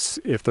clefts,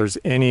 if there's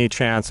any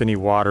chance any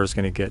water is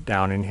going to get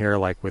down in here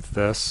like with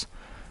this,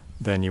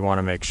 then you want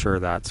to make sure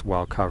that's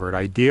well covered.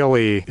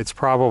 Ideally, it's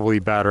probably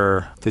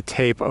better to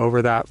tape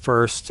over that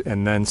first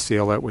and then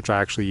seal it, which I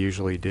actually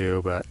usually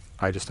do, but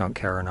I just don't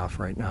care enough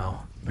right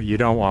now. But you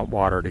don't want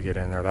water to get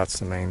in there, that's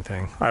the main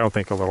thing. I don't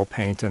think a little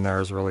paint in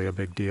there is really a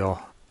big deal.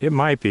 It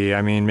might be,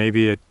 I mean,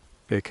 maybe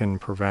it can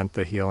prevent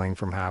the healing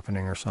from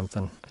happening or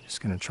something. I'm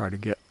just gonna try to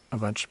get a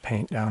bunch of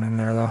paint down in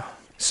there though.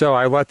 So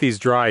I let these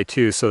dry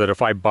too, so that if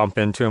I bump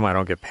into them, I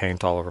don't get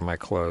paint all over my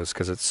clothes,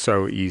 because it's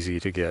so easy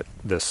to get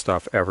this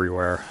stuff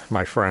everywhere.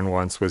 My friend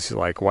once was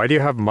like, why do you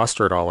have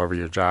mustard all over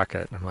your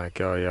jacket? I'm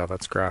like, oh yeah,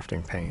 that's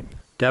grafting paint.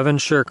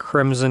 Devonshire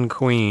Crimson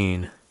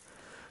Queen.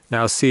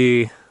 Now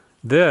see,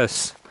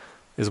 this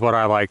is what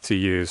I like to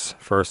use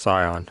for a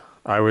scion.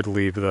 I would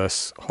leave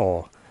this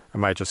whole. I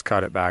might just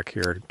cut it back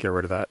here to get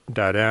rid of that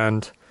dead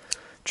end.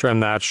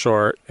 Trim that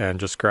short and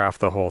just graft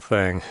the whole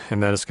thing,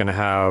 and then it's going to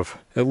have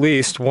at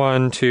least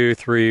 1, 2,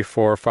 3,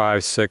 4,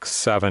 5, 6,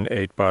 7,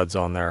 8 buds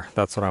on there.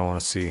 That's what I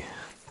want to see.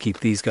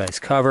 Keep these guys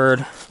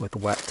covered with a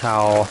wet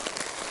towel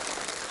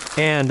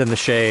and in the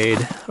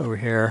shade over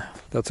here.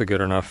 That's a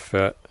good enough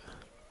fit.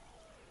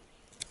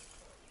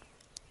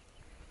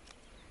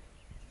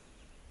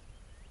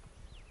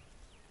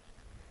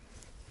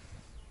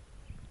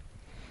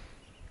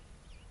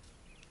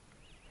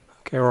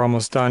 Okay, we're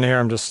almost done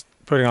here. I'm just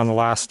putting on the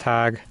last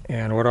tag,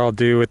 and what I'll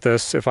do with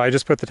this, if I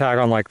just put the tag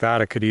on like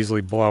that, it could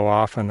easily blow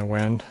off in the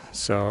wind.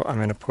 So I'm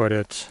going to put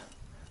it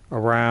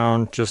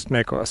around, just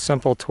make a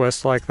simple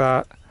twist like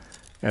that,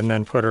 and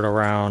then put it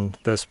around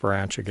this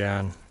branch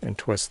again and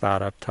twist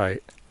that up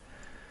tight.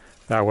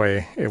 That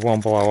way it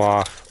won't blow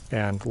off,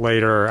 and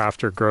later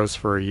after it grows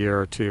for a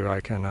year or two,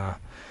 I can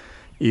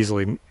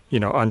easily, you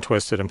know,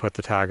 untwist it and put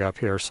the tag up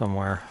here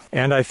somewhere.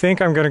 And I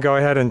think I'm going to go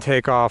ahead and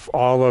take off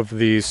all of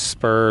these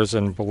spurs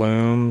and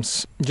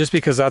blooms, just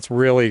because that's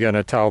really going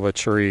to tell the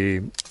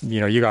tree, you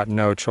know, you got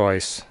no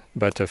choice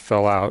but to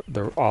fill out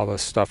all the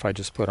stuff I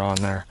just put on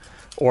there,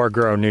 or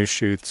grow new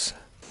shoots.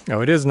 Now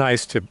it is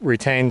nice to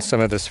retain some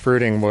of this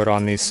fruiting wood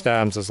on these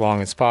stems as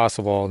long as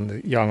possible in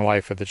the young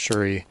life of the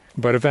tree,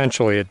 but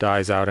eventually it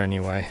dies out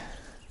anyway.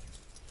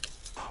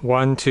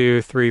 1,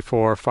 2, 3,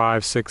 4,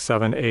 5, 6,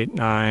 7, 8,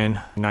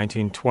 9,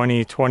 19,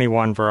 20,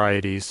 21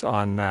 varieties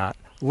on that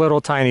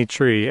little tiny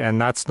tree, and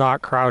that's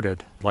not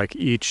crowded. Like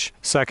each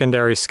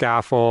secondary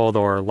scaffold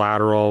or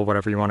lateral,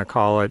 whatever you want to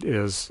call it,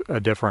 is a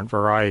different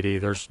variety.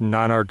 There's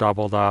none are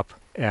doubled up,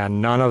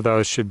 and none of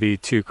those should be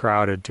too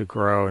crowded to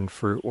grow and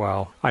fruit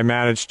well. I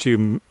managed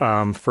to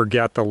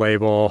forget the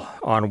label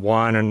on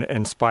one, and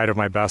in spite of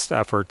my best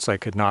efforts, I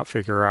could not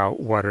figure out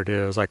what it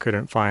is. I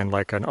couldn't find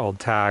like an old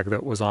tag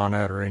that was on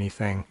it or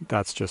anything.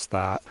 That's just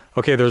that.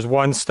 Okay, there's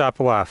one step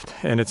left,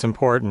 and it's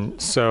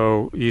important.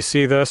 So you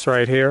see this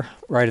right here,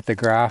 right at the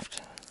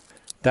graft?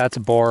 That's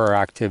borer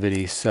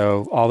activity.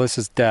 So all this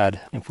is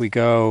dead. If we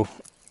go,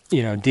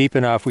 you know, deep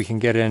enough, we can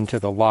get into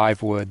the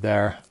live wood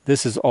there.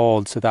 This is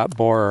old, so that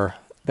borer,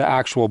 the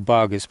actual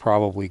bug, is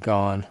probably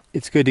gone.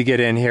 It's good to get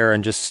in here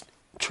and just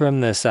trim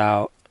this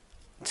out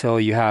till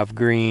you have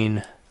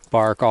green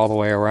bark all the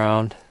way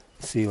around.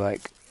 See,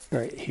 like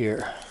right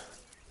here.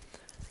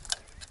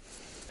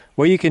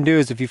 What you can do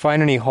is, if you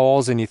find any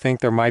holes and you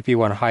think there might be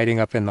one hiding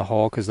up in the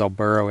hole, because they'll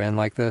burrow in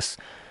like this,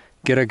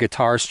 get a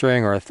guitar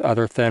string or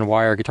other thin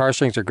wire. Guitar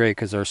strings are great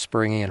because they're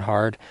springy and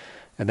hard,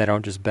 and they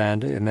don't just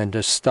bend. And then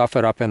just stuff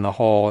it up in the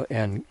hole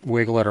and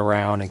wiggle it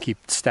around and keep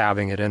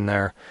stabbing it in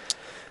there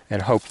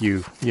and hope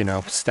you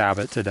know, stab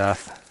it to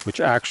death,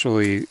 which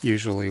actually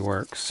usually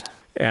works.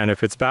 And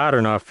if it's bad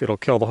enough, it'll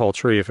kill the whole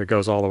tree if it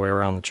goes all the way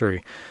around the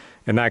tree.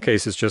 In that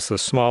case, it's just a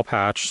small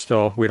patch.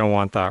 Still, we don't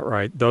want that,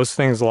 right? Those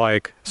things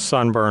like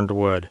sunburned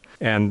wood,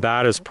 and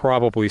that is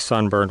probably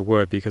sunburned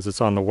wood because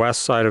it's on the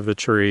west side of the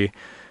tree.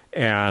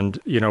 And,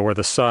 you know, where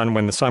the sun,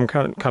 when the sun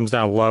comes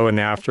down low in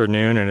the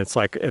afternoon, and it's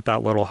like at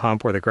that little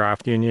hump where the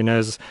graft union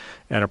is,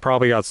 and it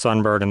probably got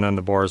sunburned and then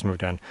the borers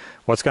moved in.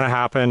 What's going to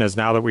happen is,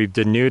 now that we've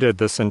denuded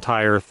this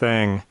entire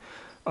thing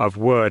of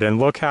wood, and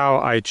look how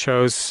I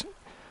chose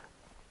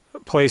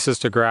places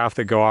to graft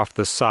that go off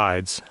the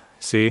sides,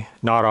 see,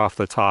 not off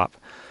the top.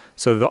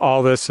 So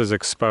all this is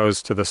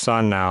exposed to the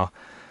sun now.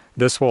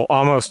 This will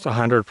almost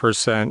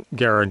 100%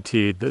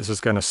 guaranteed this is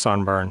going to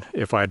sunburn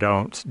if I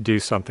don't do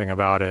something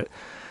about it.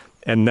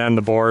 And then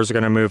the borers are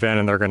going to move in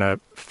and they're going to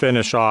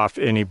finish off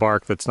any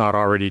bark that's not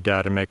already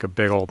dead and make a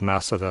big old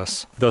mess of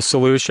this. The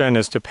solution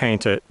is to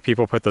paint it.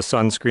 People put the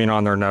sunscreen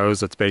on their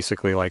nose. It's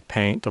basically like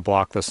paint to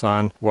block the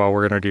sun. Well,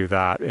 we're going to do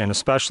that. And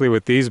especially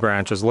with these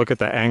branches, look at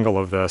the angle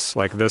of this.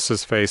 Like this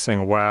is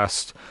facing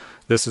west.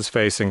 This is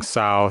facing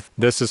south.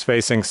 This is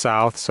facing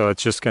south, so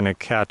it's just going to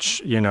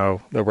catch, you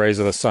know, the rays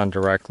of the sun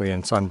directly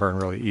and sunburn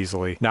really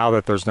easily now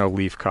that there's no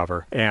leaf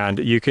cover. And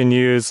you can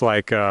use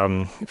like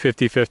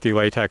 50-50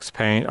 latex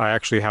paint. I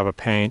actually have a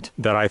paint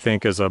that I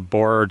think is a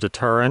borer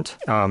deterrent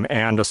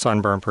and a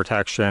sunburn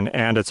protection,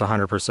 and it's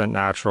 100%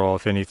 natural.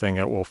 If anything,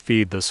 it will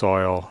feed the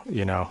soil,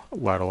 you know,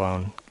 let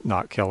alone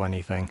not kill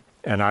anything.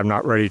 And I'm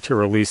not ready to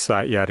release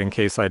that yet in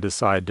case I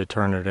decide to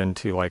turn it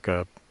into like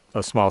a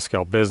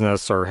small-scale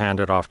business or hand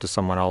it off to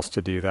someone else to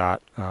do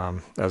that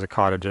as a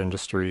cottage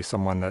industry,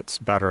 someone that's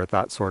better at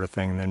that sort of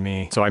thing than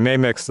me. So I may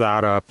mix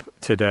that up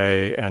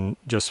today and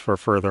just for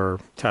further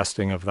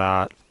testing of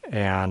that.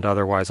 And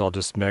otherwise I'll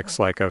just mix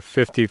like a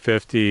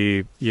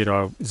 50-50, you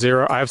know,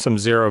 I have some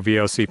zero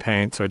VOC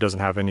paint, so it doesn't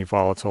have any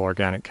volatile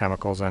organic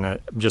chemicals in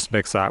it. Just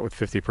mix that with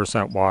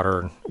 50% water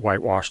and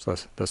whitewash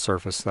the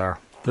surface there.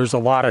 There's a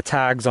lot of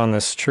tags on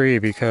this tree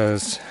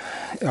because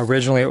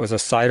originally it was a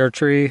cider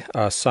tree,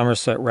 a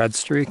Somerset red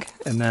streak,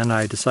 and then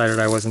I decided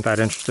I wasn't that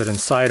interested in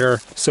cider.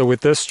 So with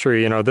this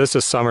tree, you know, this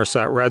is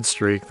Somerset red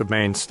streak, the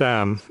main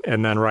stem,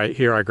 and then right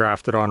here I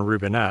grafted on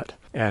Rubinet.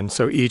 And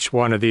so each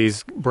one of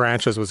these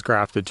branches was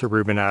grafted to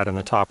Rubinet and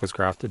the top was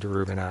grafted to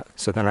Rubinet.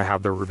 So then I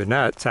have the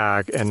Rubinet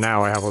tag, and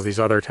now I have all these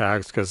other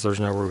tags because there's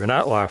no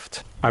Rubinet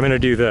left. I'm going to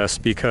do this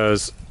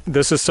because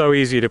this is so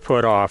easy to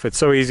put off. It's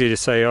so easy to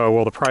say, oh,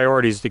 well, the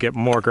priority is to get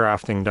more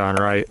grafting done,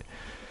 right?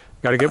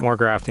 Got to get more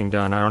grafting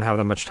done. I don't have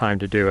that much time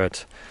to do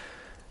it.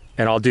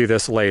 And I'll do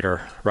this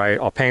later, right?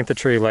 I'll paint the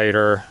tree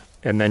later,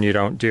 and then you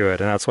don't do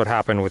it. And that's what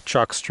happened with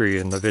Chuck's tree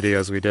in the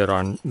videos we did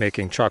on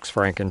making Chuck's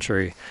Franken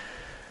tree.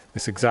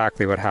 It's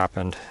exactly what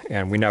happened.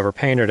 And we never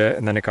painted it,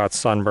 and then it got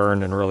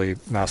sunburned and really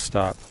messed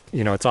up.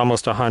 You know, it's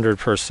almost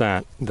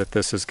 100% that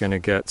this is going to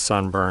get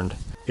sunburned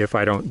if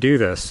I don't do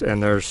this.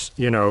 And there's,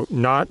 you know,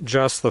 not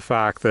just the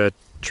fact that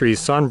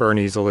trees sunburn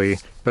easily,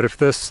 but if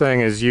this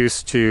thing is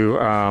used to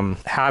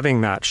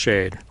having that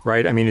shade,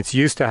 right? I mean, it's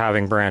used to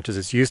having branches,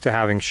 it's used to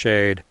having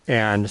shade,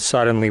 and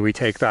suddenly we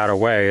take that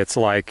away. It's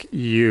like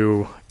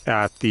you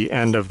at the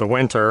end of the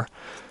winter,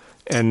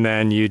 and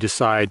then you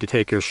decide to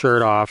take your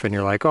shirt off and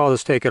you're like, oh,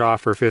 let's take it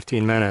off for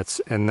 15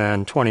 minutes. And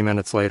then 20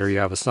 minutes later, you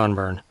have a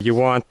sunburn. You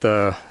want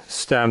the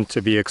stem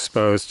to be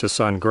exposed to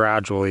sun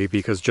gradually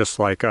because just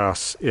like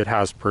us, it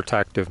has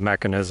protective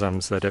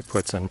mechanisms that it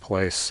puts in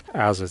place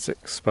as it's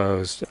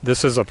exposed.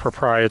 This is a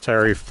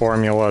proprietary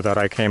formula that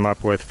I came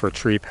up with for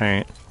tree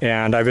paint.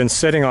 And I've been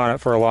sitting on it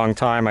for a long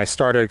time. I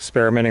started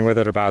experimenting with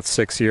it about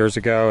 6 years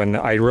ago, and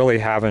I really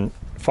haven't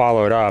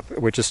followed up,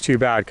 which is too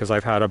bad because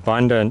I've had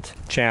abundant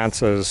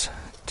chances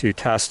to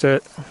test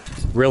it.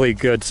 Really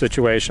good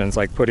situations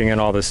like putting in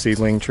all the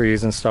seedling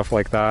trees and stuff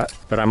like that.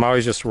 But I'm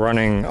always just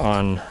running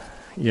on,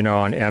 you know,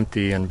 on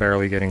empty and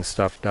barely getting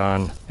stuff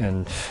done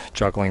and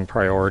juggling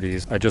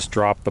priorities. I just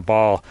dropped the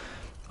ball.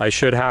 I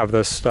should have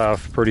this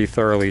stuff pretty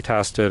thoroughly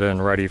tested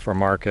and ready for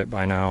market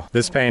by now.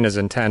 This paint is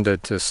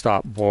intended to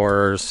stop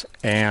borers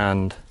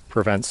and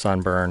prevent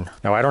sunburn.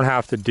 Now I don't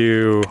have to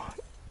do,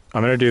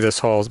 I'm going to do this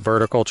whole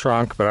vertical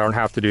trunk, but I don't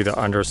have to do the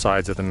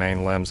undersides of the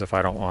main limbs if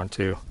I don't want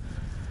to.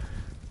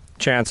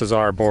 Chances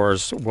are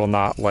borers will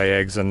not lay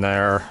eggs in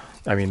there.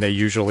 I mean, they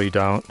usually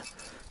don't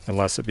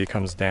unless it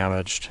becomes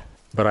damaged.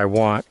 But I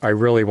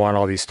really want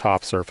all these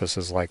top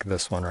surfaces like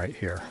this one right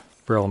here.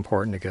 Real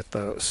important to get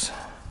those.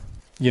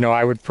 You know,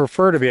 I would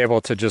prefer to be able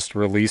to just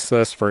release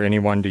this for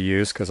anyone to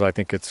use because I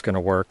think it's going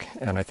to work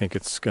and I think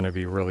it's going to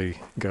be really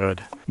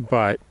good.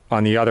 But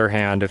on the other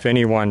hand, if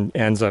anyone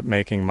ends up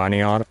making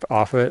money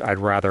off it, I'd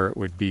rather it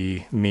would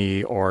be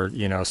me or,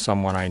 you know,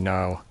 someone I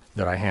know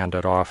that I hand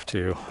it off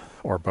to,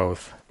 or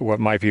both. What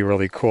might be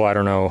really cool, I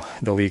don't know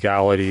the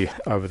legality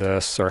of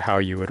this or how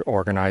you would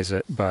organize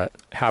it, but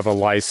have a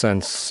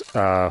license,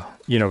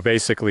 you know,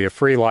 basically a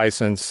free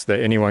license that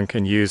anyone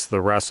can use the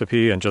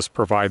recipe and just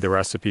provide the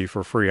recipe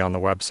for free on the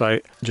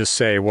website. Just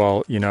say,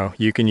 well, you know,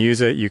 you can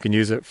use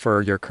it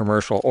for your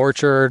commercial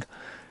orchard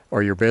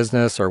or your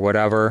business or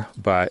whatever,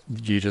 but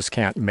you just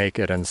can't make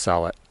it and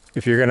sell it.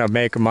 If you're gonna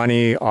make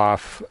money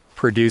off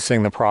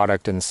producing the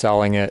product and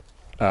selling it,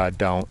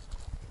 don't.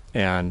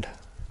 And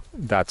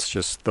that's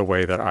just the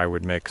way that I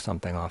would make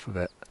something off of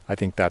it. I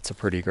think that's a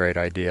pretty great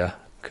idea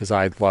because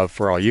I'd love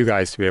for all you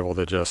guys to be able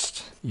to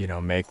just, you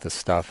know, make the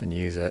stuff and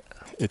use it.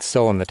 It's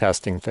still in the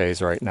testing phase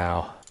right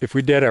now. If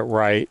we did it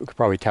right, we could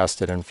probably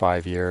test it in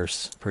 5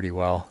 years pretty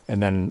well.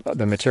 And then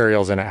the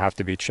materials in it have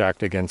to be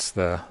checked against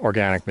the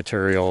Organic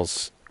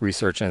Materials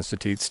Research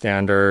Institute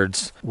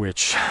standards,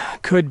 which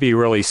could be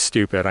really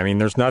stupid. I mean,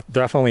 there's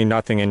definitely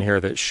nothing in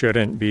here that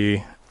shouldn't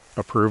be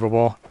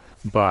approvable,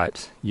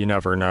 but you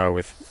never know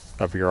with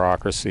a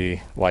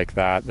bureaucracy like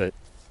that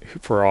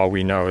for all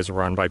we know is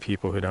run by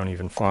people who don't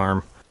even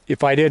farm.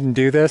 If I didn't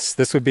do this,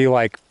 this would be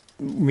like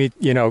me,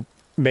 you know,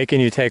 making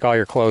you take all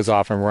your clothes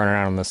off and run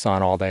around in the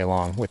sun all day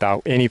long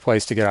without any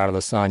place to get out of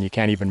the sun. You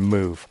can't even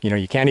move. You know,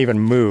 you can't even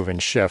move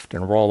and shift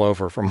and roll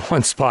over from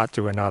one spot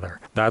to another.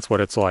 That's what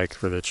it's like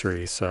for the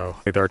tree. So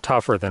they're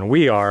tougher than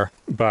we are,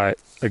 but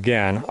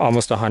again,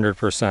 almost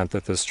 100%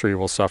 that this tree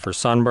will suffer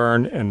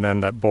sunburn, and then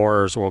that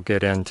borers will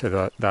get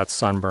into that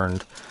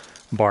sunburned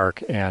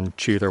bark and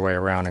chew their way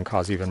around and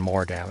cause even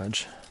more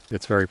damage.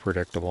 It's very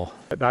predictable.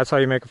 That's how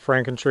you make a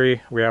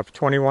Frankentree. We have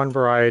 21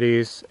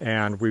 varieties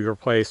and we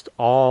replaced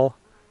all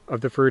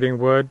of the fruiting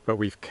wood, but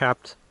we've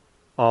kept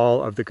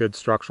all of the good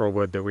structural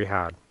wood that we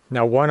had.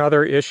 Now, one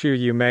other issue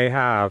you may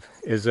have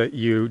is that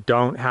you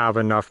don't have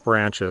enough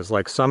branches.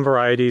 Like some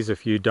varieties,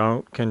 if you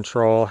don't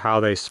control how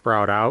they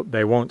sprout out,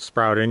 they won't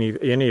sprout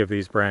any of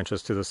these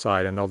branches to the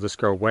side, and they'll just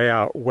grow way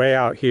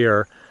out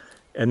here,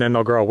 and then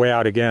they'll grow way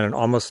out again and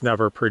almost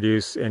never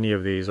produce any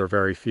of these or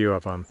very few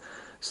of them.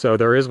 So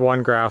there is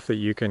one graft that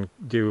you can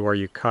do where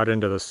you cut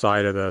into the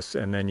side of this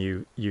and then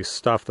you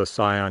stuff the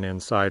scion in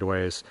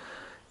sideways.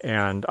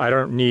 And I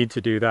don't need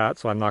to do that,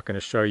 so I'm not going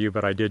to show you,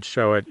 but I did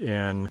show it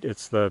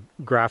it's the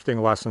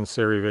grafting lesson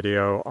series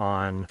video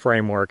on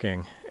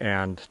frameworking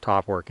and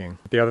topworking.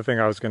 The other thing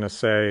I was going to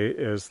say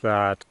is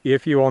that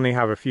if you only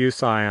have a few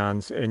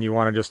scions and you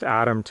want to just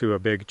add them to a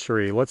big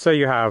tree, let's say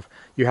you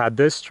had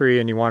this tree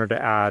and you wanted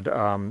to add,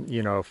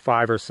 you know,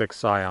 5 or 6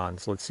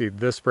 scions. Let's see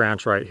this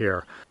branch right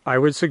here. I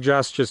would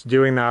suggest just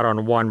doing that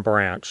on one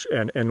branch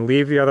and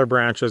leave the other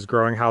branches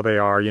growing how they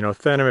are. You know,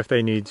 thin them if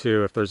they need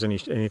to, if there's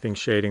anything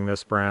shading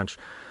this branch,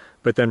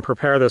 but then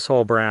prepare this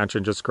whole branch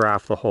and just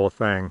graft the whole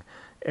thing.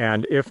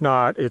 And if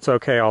not, it's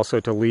okay also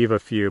to leave a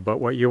few, but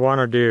what you want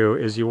to do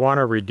is you want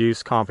to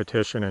reduce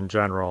competition in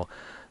general.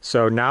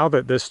 So now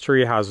that this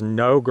tree has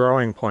no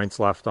growing points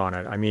left on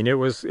it, I mean, it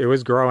was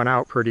growing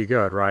out pretty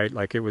good, right?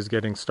 Like it was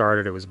getting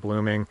started, it was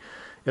blooming.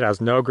 It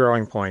has no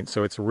growing points,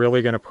 so it's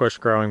really going to push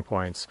growing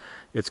points.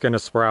 It's going to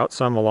sprout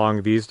some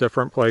along these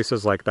different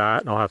places like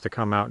that, and I'll have to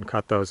come out and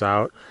cut those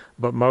out.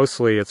 But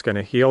mostly it's going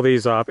to heal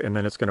these up, and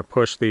then it's going to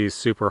push these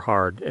super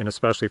hard, and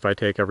especially if I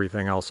take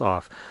everything else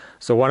off.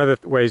 So one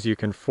of the ways you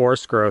can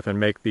force growth and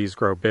make these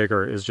grow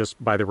bigger is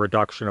just by the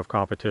reduction of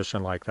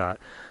competition like that.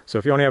 So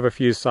if you only have a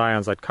few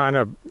scions, I'd kind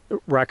of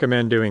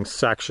recommend doing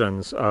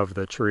sections of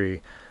the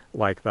tree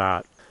like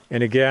that.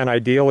 And again,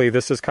 ideally,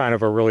 this is kind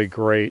of a really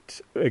great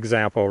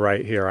example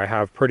right here. I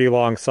have pretty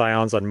long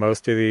scions on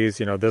most of these.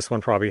 You know, this one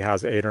probably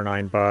has 8 or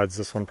 9 buds.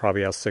 This one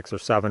probably has 6 or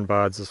 7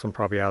 buds. This one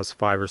probably has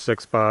 5 or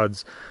 6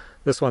 buds.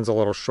 This one's a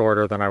little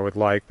shorter than I would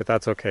like, but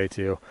that's okay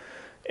too.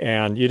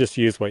 And you just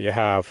use what you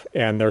have,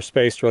 and they're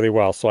spaced really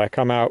well. So I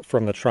come out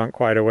from the trunk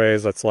quite a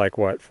ways. That's like,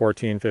 what,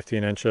 14,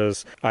 15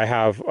 inches. I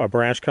have a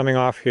branch coming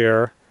off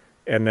here,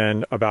 and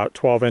then about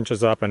 12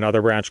 inches up,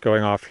 another branch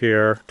going off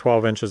here,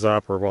 12 inches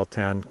up, or well,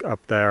 10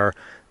 up there.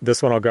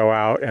 This one will go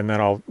out, and then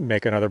I'll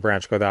make another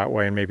branch go that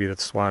way, and maybe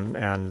this one,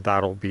 and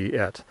that'll be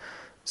it.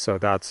 So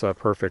that's a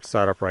perfect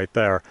setup right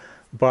there.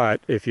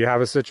 But if you have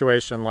a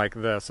situation like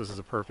this is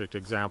a perfect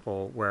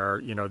example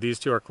where, you know, these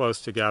two are close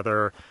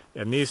together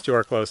and these two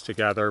are close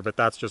together, but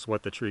that's just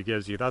what the tree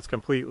gives you. That's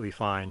completely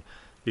fine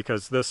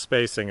because this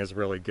spacing is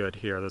really good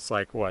here. That's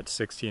like, what,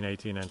 16,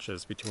 18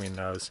 inches between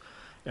those.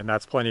 And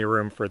that's plenty of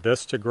room for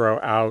this to grow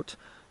out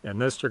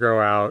and this to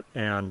grow out,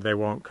 and they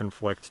won't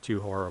conflict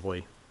too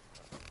horribly.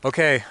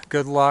 Okay,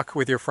 good luck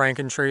with your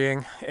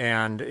Frankentreeing,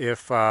 and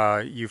if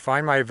you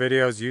find my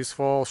videos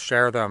useful,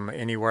 share them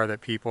anywhere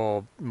that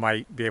people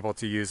might be able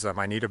to use them.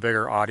 I need a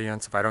bigger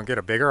audience. If I don't get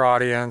a bigger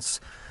audience,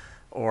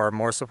 or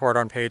more support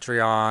on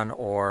Patreon,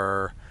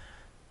 or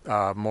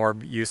more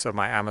use of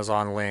my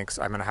Amazon links,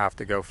 I'm going to have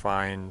to go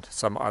find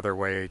some other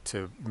way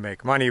to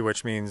make money,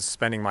 which means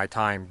spending my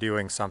time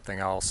doing something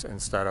else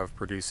instead of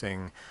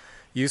producing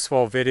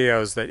useful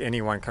videos that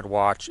anyone could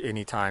watch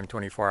anytime,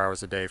 24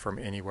 hours a day from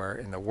anywhere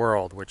in the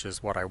world, which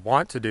is what I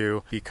want to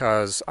do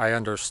because I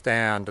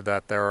understand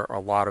that there are a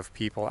lot of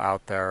people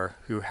out there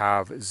who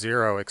have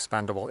zero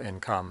expendable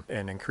income,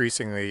 and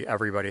increasingly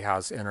everybody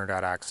has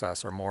internet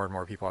access, or more and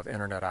more people have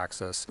internet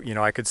access. You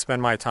know, I could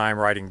spend my time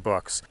writing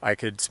books. I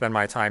could spend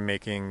my time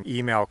making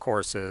email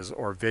courses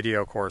or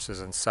video courses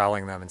and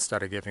selling them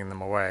instead of giving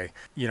them away.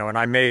 You know, and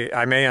I may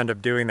end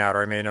up doing that,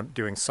 or I may end up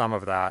doing some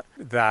of that.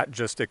 That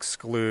just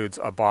excludes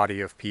a body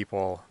of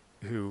people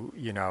who,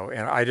 you know,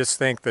 and I just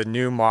think the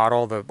new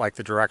model, the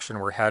direction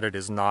we're headed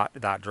is not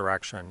that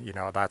direction. You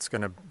know, that's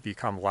going to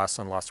become less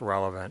and less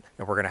relevant,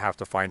 and we're going to have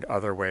to find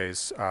other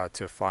ways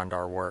to fund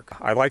our work.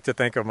 I like to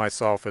think of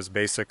myself as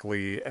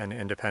basically an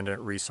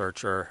independent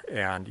researcher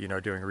and, you know,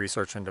 doing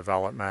research and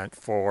development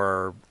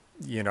for,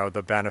 you know,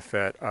 the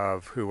benefit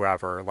of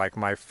whoever. Like,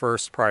 my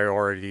first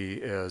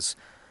priority is,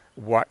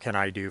 what can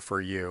I do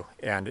for you?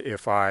 And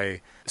if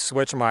I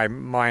switch my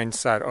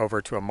mindset over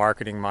to a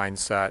marketing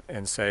mindset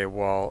and say,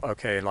 well,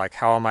 okay, like,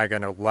 how am I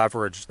going to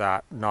leverage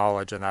that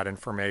knowledge and that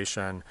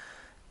information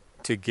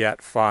to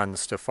get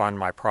funds to fund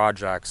my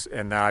projects?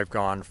 And now I've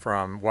gone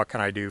from what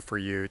can I do for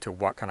you to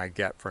what can I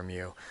get from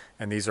you?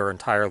 And these are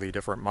entirely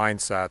different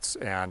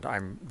mindsets, and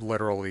I'm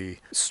literally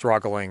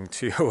struggling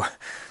to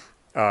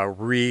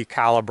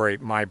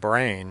recalibrate my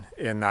brain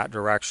in that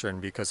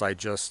direction because I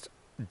just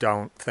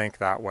don't think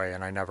that way,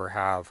 and I never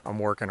have. I'm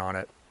working on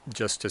it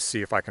just to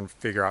see if I can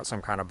figure out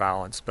some kind of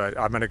balance, but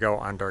I'm going to go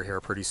under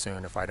here pretty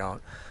soon if I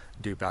don't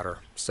do better.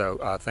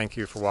 So thank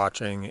you for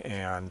watching,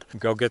 and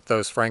go get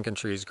those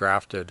Frankentrees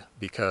grafted,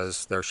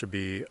 because there should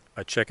be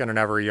a chicken in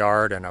every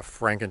yard and a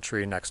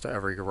Frankentree next to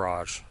every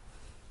garage.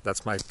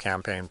 That's my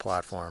campaign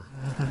platform.